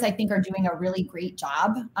allies, I think, are doing a really great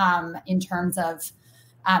job in terms of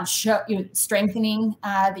strengthening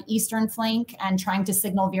the eastern flank and trying to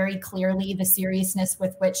signal very clearly the seriousness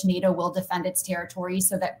with which NATO will defend its territory,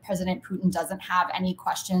 so that President Putin doesn't have any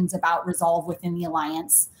questions about resolve within the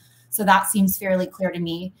alliance. So that seems fairly clear to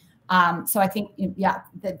me. So I think,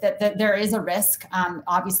 that there is a risk,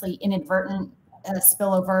 obviously inadvertent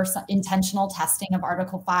spillover, intentional testing of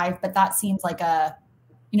Article 5, but that seems like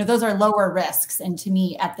those are lower risks. And to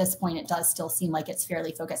me, at this point, it does still seem like it's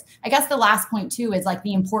fairly focused. I guess the last point too is like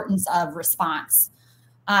the importance of response.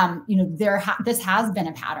 This has been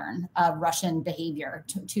a pattern of Russian behavior.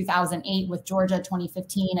 2008 with Georgia,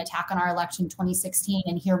 2015 attack on our election, 2016,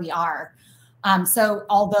 and here we are. So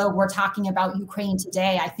although we're talking about Ukraine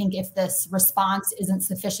today, I think if this response isn't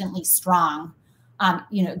sufficiently strong,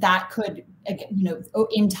 that could,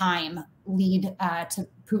 in time lead to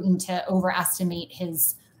Putin to overestimate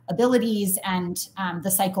his abilities, and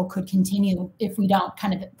the cycle could continue if we don't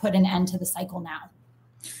kind of put an end to the cycle now.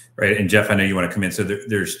 Right. And Jeff, I know you want to come in. So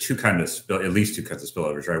there's at least two kinds of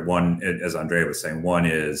spillovers, right? One, as Andrea was saying, one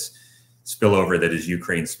is spillover that is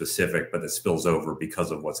Ukraine specific, but that spills over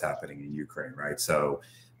because of what's happening in Ukraine, right? So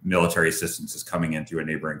military assistance is coming in through a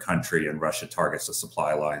neighboring country, and Russia targets the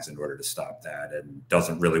supply lines in order to stop that, and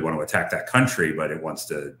doesn't really want to attack that country, but it wants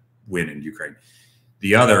to win in Ukraine.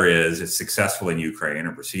 The other is it's successful in Ukraine,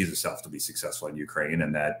 or perceives itself to be successful in Ukraine,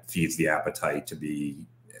 and that feeds the appetite to be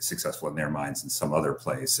successful in their minds in some other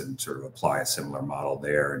place, and sort of apply a similar model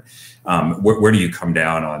there. Where do you come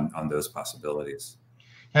down on those possibilities?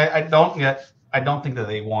 I don't think that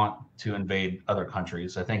they want to invade other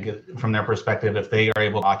countries. I think from their perspective, if they are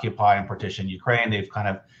able to occupy and partition Ukraine, they've kind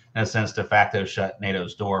of, in a sense, de facto shut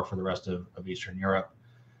NATO's door for the rest of Eastern Europe.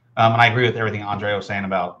 And I agree with everything Andrea was saying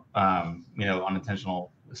about,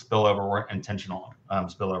 unintentional spillover or intentional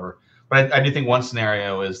spillover. But I do think one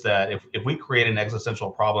scenario is that if we create an existential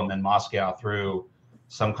problem in Moscow through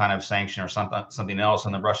some kind of sanction or something else,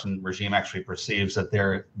 and the Russian regime actually perceives that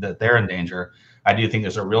they're in danger, I do think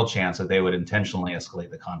there's a real chance that they would intentionally escalate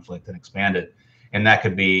the conflict and expand it. And that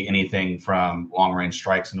could be anything from long-range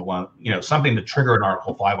strikes into something to trigger an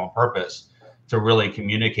Article 5 on purpose, to really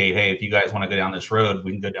communicate, hey, if you guys want to go down this road,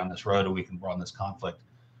 we can go down this road, and we can broaden this conflict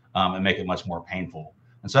and make it much more painful.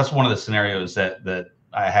 And so that's one of the scenarios that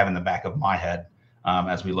I have in the back of my head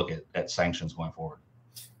as we look at sanctions going forward.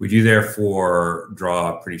 Would you therefore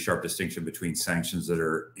draw a pretty sharp distinction between sanctions that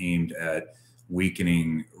are aimed at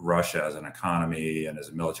weakening Russia as an economy and as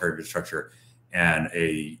a military infrastructure, and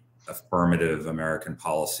a affirmative American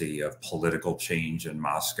policy of political change in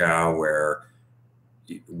Moscow, where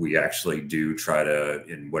we actually do try to,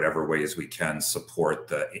 in whatever ways we can, support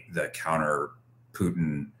the counter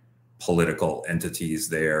Putin political entities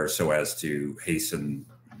there, so as to hasten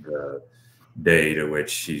the day to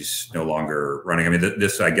which he's no longer running? I mean,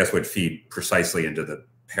 this, I guess, would feed precisely into the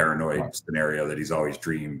paranoid scenario that he's always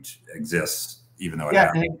dreamed exists, even though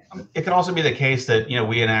it could also be the case that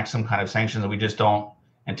we enact some kind of sanction that we just don't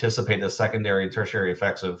anticipate the secondary and tertiary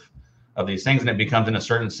effects of these things, and it becomes, in a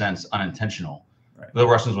certain sense, unintentional. Right. The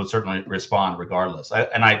Russians would certainly respond regardless.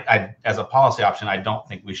 I, as a policy option, I don't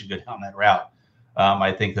think we should go down that route.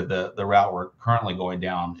 I think that the route we're currently going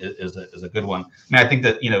down is a good one. I mean, I think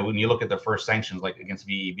that when you look at the first sanctions, like against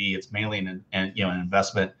VEB, it's mainly an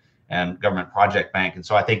investment and government project bank, and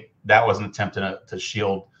so I think that was an attempt to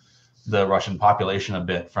shield the Russian population a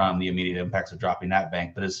bit from the immediate impacts of dropping that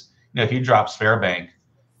bank. But if you drop Sberbank,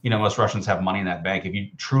 most Russians have money in that bank. If you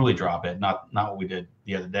truly drop it, not what we did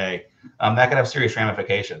the other day, that could have serious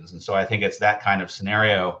ramifications. And so I think it's that kind of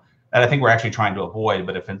scenario that I think we're actually trying to avoid.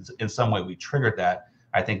 But if in some way we triggered that,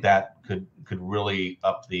 I think that could really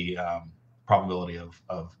up the probability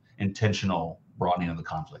of intentional broadening of the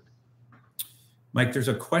conflict. Mike, there's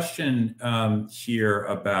a question here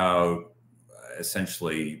about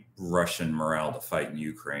essentially Russian morale to fight in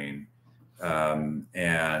Ukraine,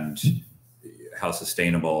 and how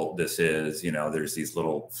sustainable this is. There's these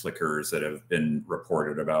little flickers that have been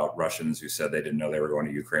reported about Russians who said they didn't know they were going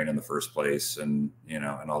to Ukraine in the first place, and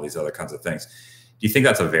and all these other kinds of things. Do you think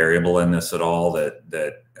that's a variable in this at all,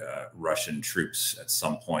 that Russian troops at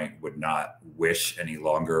some point would not wish any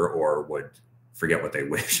longer, or would forget what they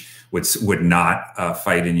wish, would not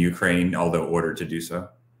fight in Ukraine, although ordered to do so?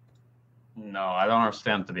 No, I don't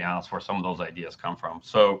understand, to be honest, where some of those ideas come from.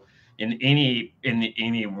 So, in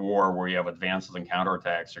any war where you have advances and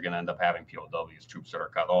counterattacks, you're going to end up having POWs, troops that are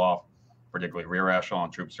cut off, particularly rear echelon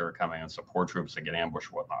troops that are coming in, support troops that get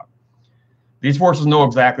ambushed, whatnot. These forces know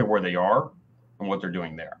exactly where they are and what they're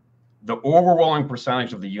doing there. The overwhelming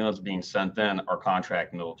percentage of the units being sent in are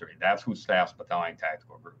contract military. That's who staffs battalion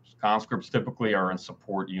tactical groups. Conscripts typically are in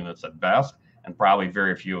support units at best, and probably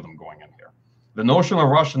very few of them going in here. The notion of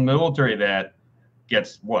Russian military that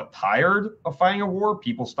gets tired of fighting a war,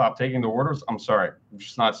 people stop taking the orders. I'm sorry, I'm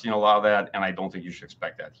just not seeing a lot of that, and I don't think you should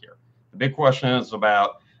expect that here. The big question is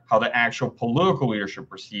about how the actual political leadership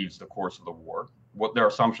perceives the course of the war, what their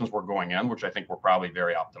assumptions were going in, which I think were probably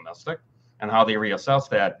very optimistic, and how they reassess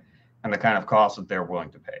that and the kind of costs that they're willing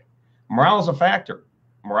to pay. Morale is a factor.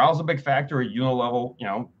 Morale is a big factor at unit level,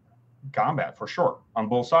 combat for sure on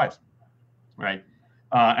both sides, right?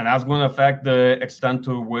 And that's going to affect the extent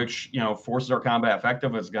to which, forces are combat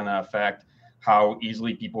effective. Is going to affect how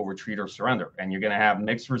easily people retreat or surrender. And you're going to have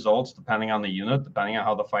mixed results depending on the unit, depending on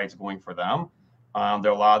how the fight's going for them.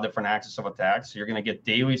 There are a lot of different axes of attack. So you're going to get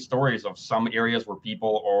daily stories of some areas where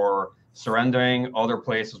people are surrendering, other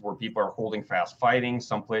places where people are holding fast fighting,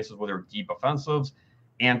 some places where there are deep offensives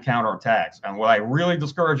and counterattacks. And what I really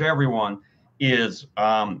discourage everyone is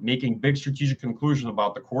making big strategic conclusions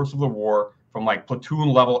about the course of the war from platoon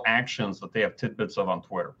level actions that they have tidbits of on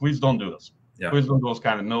Twitter. Please don't do this. Yeah. Please don't do those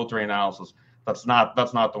kind of military analysis. That's not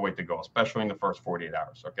the way to go, especially in the first 48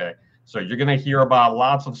 hours. Okay. So you're going to hear about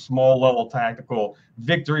lots of small level tactical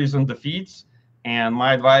victories and defeats. And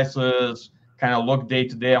my advice is kind of look day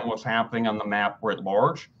to day on what's happening on the map writ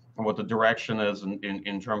large and what the direction is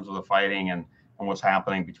in terms of the fighting and what's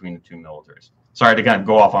happening between the two militaries. Sorry to kind of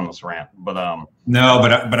go off on this rant, but no,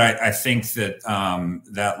 but I think that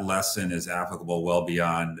that lesson is applicable well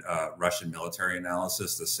beyond Russian military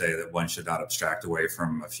analysis. To say that one should not abstract away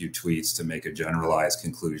from a few tweets to make a generalized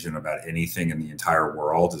conclusion about anything in the entire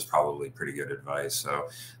world is probably pretty good advice. So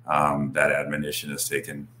that admonition is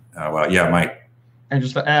taken well. Yeah, Mike. And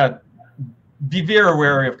just to add, be very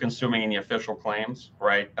wary of consuming any official claims.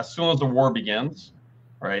 Right, as soon as the war begins.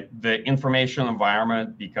 Right, the information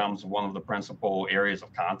environment becomes one of the principal areas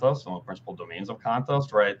of contest, one of the principal domains of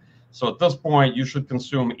contest, right? So at this point, you should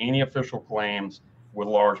consume any official claims with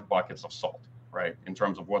large buckets of salt, right? In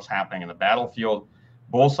terms of what's happening in the battlefield,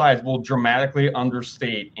 both sides will dramatically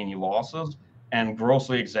understate any losses and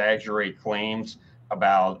grossly exaggerate claims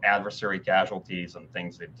about adversary casualties and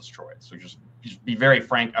things they've destroyed. So just be very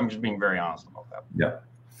frank. I'm just being very honest about that. Yeah.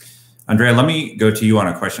 Andrea, let me go to you on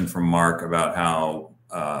a question from Mark about how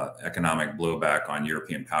economic blowback on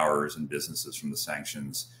European powers and businesses from the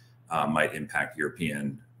sanctions might impact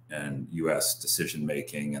European and U.S.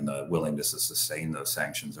 decision-making and the willingness to sustain those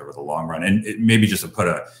sanctions over the long run. And maybe just to put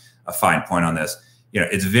a fine point on this,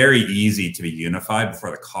 it's very easy to be unified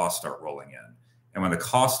before the costs start rolling in. And when the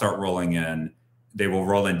costs start rolling in, they will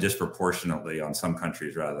roll in disproportionately on some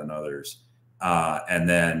countries rather than others. And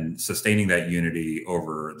then sustaining that unity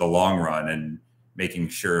over the long run and making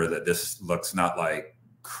sure that this looks not like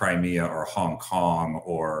Crimea or Hong Kong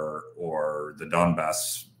or the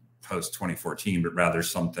Donbass post 2014, but rather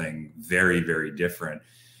something very, very different,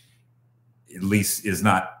 at least is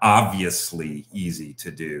not obviously easy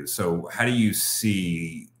to do. So how do you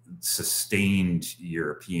see sustained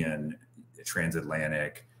European,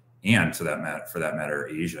 transatlantic, and for that matter,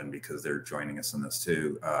 Asian, because they're joining us in this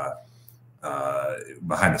too,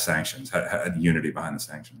 behind the sanctions, unity behind the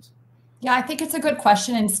sanctions? Yeah, I think it's a good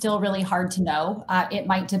question and still really hard to know. It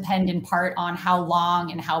might depend in part on how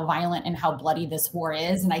long and how violent and how bloody this war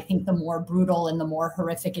is. And I think the more brutal and the more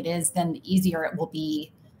horrific it is, then the easier it will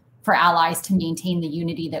be for allies to maintain the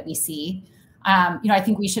unity that we see. I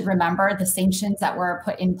think we should remember the sanctions that were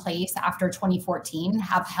put in place after 2014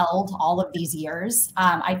 have held all of these years.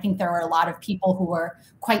 I think there were a lot of people who were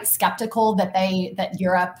quite skeptical that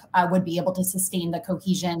Europe would be able to sustain the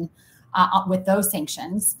cohesion with those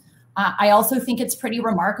sanctions. I also think it's pretty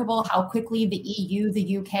remarkable how quickly the EU,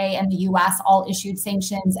 the UK, and the US all issued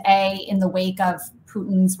sanctions, in the wake of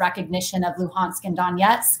Putin's recognition of Luhansk and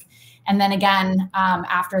Donetsk, and then again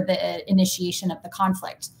after the initiation of the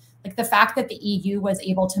conflict. Like the fact that the EU was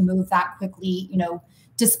able to move that quickly,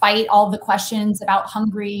 despite all the questions about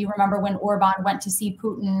Hungary. You remember when Orban went to see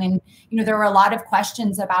Putin, and there were a lot of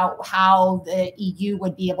questions about how the EU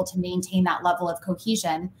would be able to maintain that level of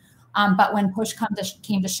cohesion. But when push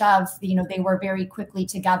came to shove, they were very quickly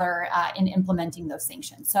together in implementing those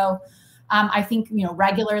sanctions. So I think,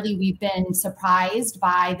 regularly we've been surprised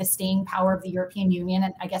by the staying power of the European Union.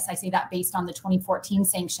 And I guess I say that based on the 2014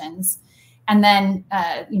 sanctions. And then,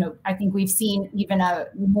 I think we've seen even a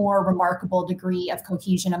more remarkable degree of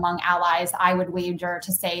cohesion among allies. I would wager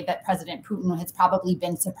to say that President Putin has probably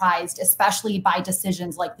been surprised, especially by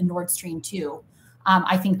decisions like the Nord Stream 2.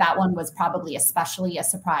 I think that one was probably especially a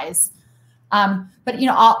surprise. But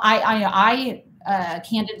I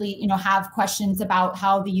candidly, have questions about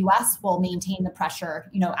how the U.S. will maintain the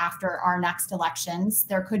pressure, after our next elections.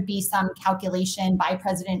 There could be some calculation by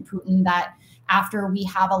President Putin that after we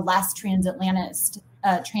have a less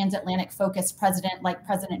transatlantic focused president like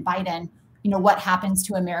President Biden, what happens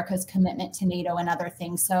to America's commitment to NATO and other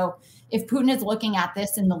things. So if Putin is looking at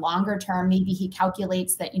this in the longer term, maybe he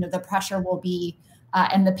calculates that, the pressure will be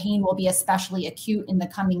and the pain will be especially acute in the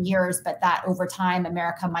coming years, but that over time,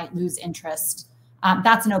 America might lose interest.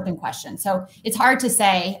 That's an open question. So it's hard to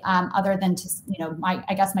say, other than to,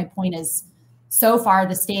 I guess my point is, so far,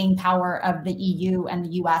 the staying power of the EU and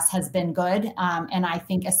the US has been good. And I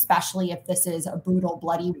think especially if this is a brutal,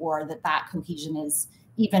 bloody war, that cohesion is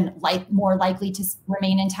even more likely to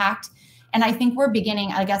remain intact. And I think we're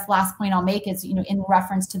beginning, I guess, last point I'll make is, in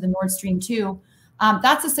reference to the Nord Stream 2,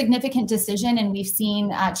 that's a significant decision. And we've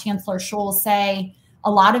seen Chancellor Scholz say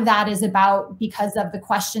a lot of that is because of the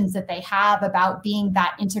questions that they have about being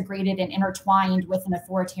that integrated and intertwined with an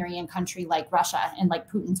authoritarian country like Russia and like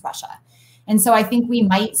Putin's Russia. And so I think we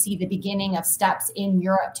might see the beginning of steps in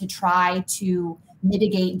Europe to try to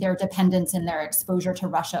mitigate their dependence and their exposure to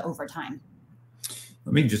Russia over time.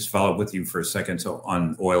 Let me just follow up with you for a second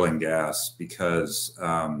on oil and gas, because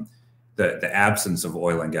the absence of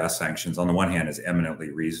oil and gas sanctions on the one hand is eminently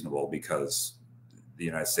reasonable, because the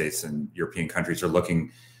United States and European countries are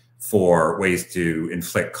looking for ways to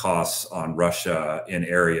inflict costs on Russia in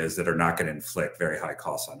areas that are not going to inflict very high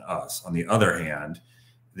costs on us. On the other hand,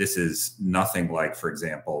 this is nothing like, for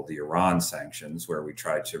example, the Iran sanctions, where we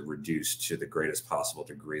tried to reduce to the greatest possible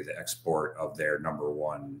degree the export of their number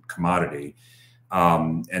one commodity.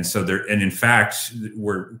 And in fact,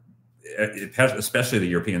 especially the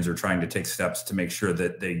Europeans are trying to take steps to make sure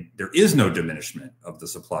that there is no diminishment of the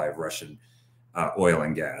supply of Russian oil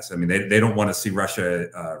and gas. I mean, they don't want to see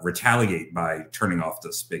Russia retaliate by turning off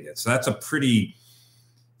the spigot. So that's a pretty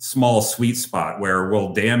small sweet spot where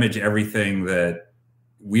we'll damage everything that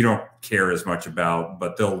we don't care as much about,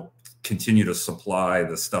 but they'll continue to supply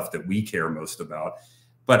the stuff that we care most about.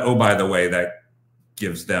 But, oh, by the way, that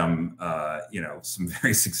gives them, some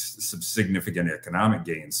very some significant economic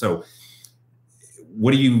gains. So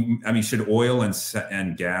should oil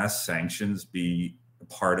and gas sanctions be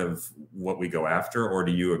part of what we go after, or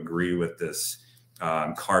do you agree with this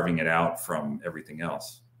carving it out from everything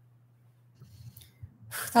else?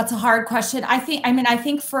 That's a hard question. I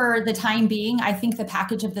think for the time being, I think the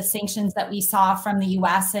package of the sanctions that we saw from the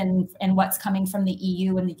US and what's coming from the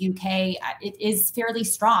EU and the UK, it is fairly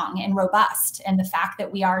strong and robust. And the fact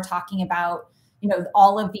that we are talking about,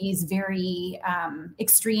 all of these very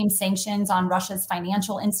extreme sanctions on Russia's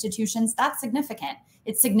financial institutions, that's significant.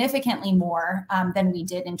 It's significantly more than we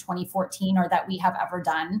did in 2014 or that we have ever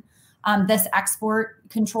done. This export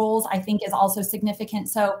controls, I think, is also significant.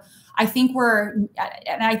 So I think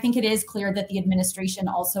I think it is clear that the administration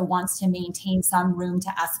also wants to maintain some room to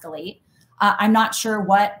escalate. I'm not sure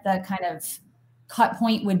what the kind of cut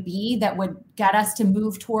point would be that would get us to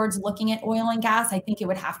move towards looking at oil and gas. I think it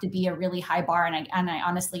would have to be a really high bar. And I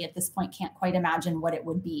honestly, at this point, can't quite imagine what it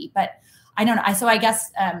would be. But I don't know. So I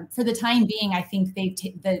guess for the time being, I think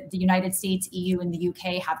the United States, EU, and the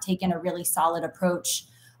UK have taken a really solid approach.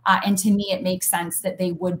 And to me, it makes sense that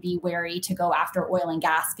they would be wary to go after oil and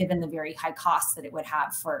gas, given the very high costs that it would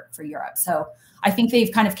have for Europe. So I think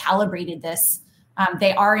they've kind of calibrated this.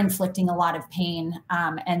 They are inflicting a lot of pain,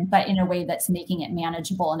 but in a way that's making it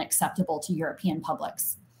manageable and acceptable to European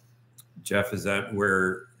publics. Jeff, is that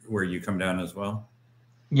where you come down as well?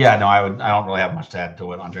 Yeah, no, I don't really have much to add to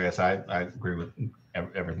what Andreas. I agree with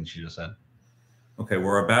everything she just said. Okay,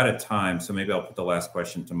 we're about at time, so maybe I'll put the last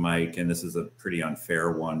question to Mike, and this is a pretty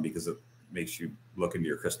unfair one because it makes you look into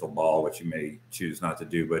your crystal ball, which you may choose not to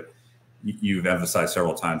do, but you've emphasized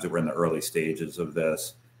several times that we're in the early stages of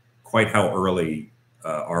this. Quite how early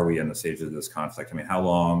are we in the stages of this conflict? I mean, how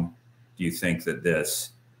long do you think that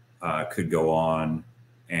this could go on,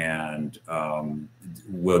 and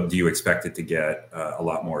do you expect it to get a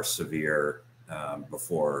lot more severe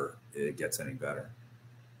before it gets any better?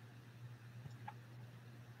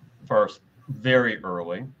 First, very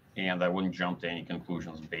early, and I wouldn't jump to any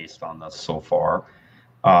conclusions based on this so far.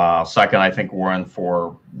 Second, I think we're in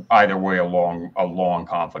for either way a long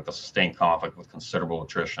conflict, a sustained conflict with considerable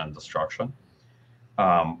attrition and destruction.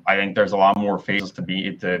 I think there's a lot more phases to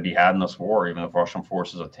be had in this war. Even if Russian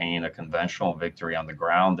forces attain a conventional victory on the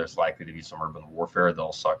ground, there's likely to be some urban warfare.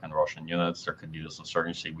 They'll suck in Russian units. There could be this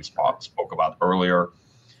insurgency we spoke about earlier.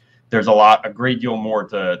 There's a great deal more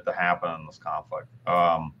to happen in this conflict.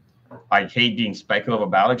 I hate being speculative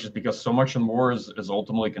about it just because so much in war is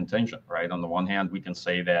ultimately contingent, right? On the one hand, we can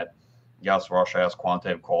say that, yes, Russia has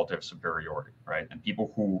qualitative superiority, right? And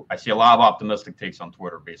I see a lot of optimistic takes on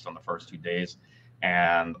Twitter based on the first 2 days.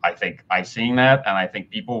 And I think I'm seeing that, and I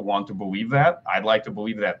think people want to believe that. I'd like to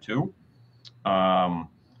believe that too. I'm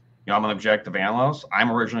an objective analyst.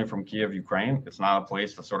 I'm originally from Kiev, Ukraine. It's not a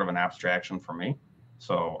place that's sort of an abstraction for me.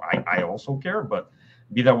 So I also care, but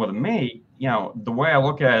be that what it may, the way I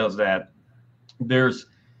look at it is that there's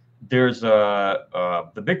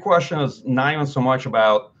the big question is not even so much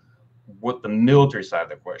about what the military side of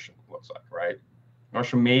the equation looks like, right?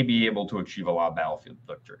 Russia may be able to achieve a lot of battlefield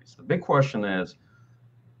victories. The big question is,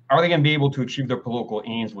 are they going to be able to achieve their political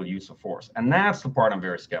aims with use of force? And that's the part I'm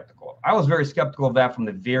very skeptical of. I was very skeptical of that from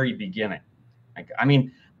the very beginning.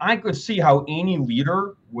 I could see how any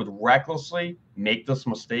leader would recklessly make this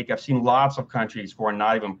mistake. I've seen lots of countries who are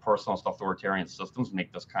not even personalist authoritarian systems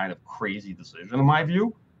make this kind of crazy decision, in my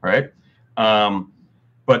view, right?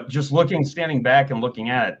 But just standing back and looking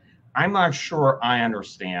at it, I'm not sure I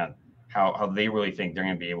understand how they really think they're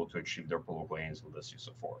going to be able to achieve their political aims with this use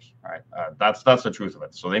of force, right? That's the truth of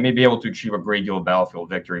it. So they may be able to achieve a great deal of battlefield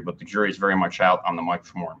victory, but the jury is very much out on the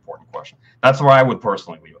much more important question. That's where I would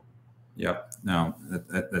personally leave it. Yep. No,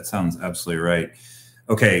 that sounds absolutely right.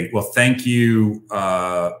 Okay. Well, thank you,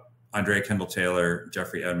 Andrea Kendall-Taylor,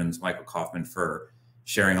 Jeffrey Edmonds, Michael Kaufman, for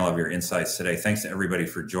sharing all of your insights today. Thanks to everybody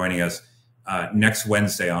for joining us. Next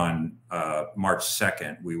Wednesday on March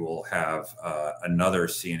 2nd, we will have another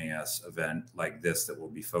CNES event like this that will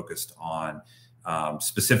be focused on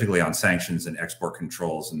specifically on sanctions and export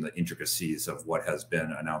controls and the intricacies of what has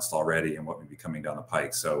been announced already and what may be coming down the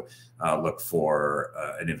pike. So look for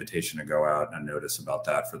an invitation to go out and a notice about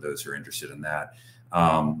that for those who are interested in that.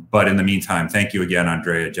 But in the meantime, thank you again,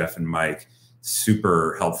 Andrea, Jeff, and Mike.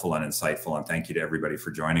 Super helpful and insightful. And thank you to everybody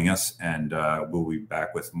for joining us. And we'll be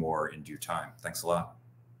back with more in due time. Thanks a lot.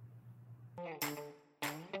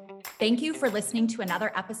 Thank you for listening to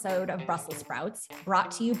another episode of Brussels Sprouts, brought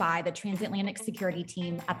to you by the Transatlantic Security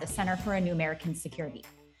Team at the Center for a New American Security.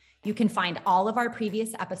 You can find all of our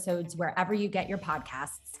previous episodes wherever you get your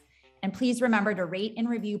podcasts. And please remember to rate and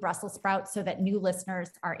review Brussels Sprouts so that new listeners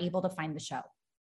are able to find the show.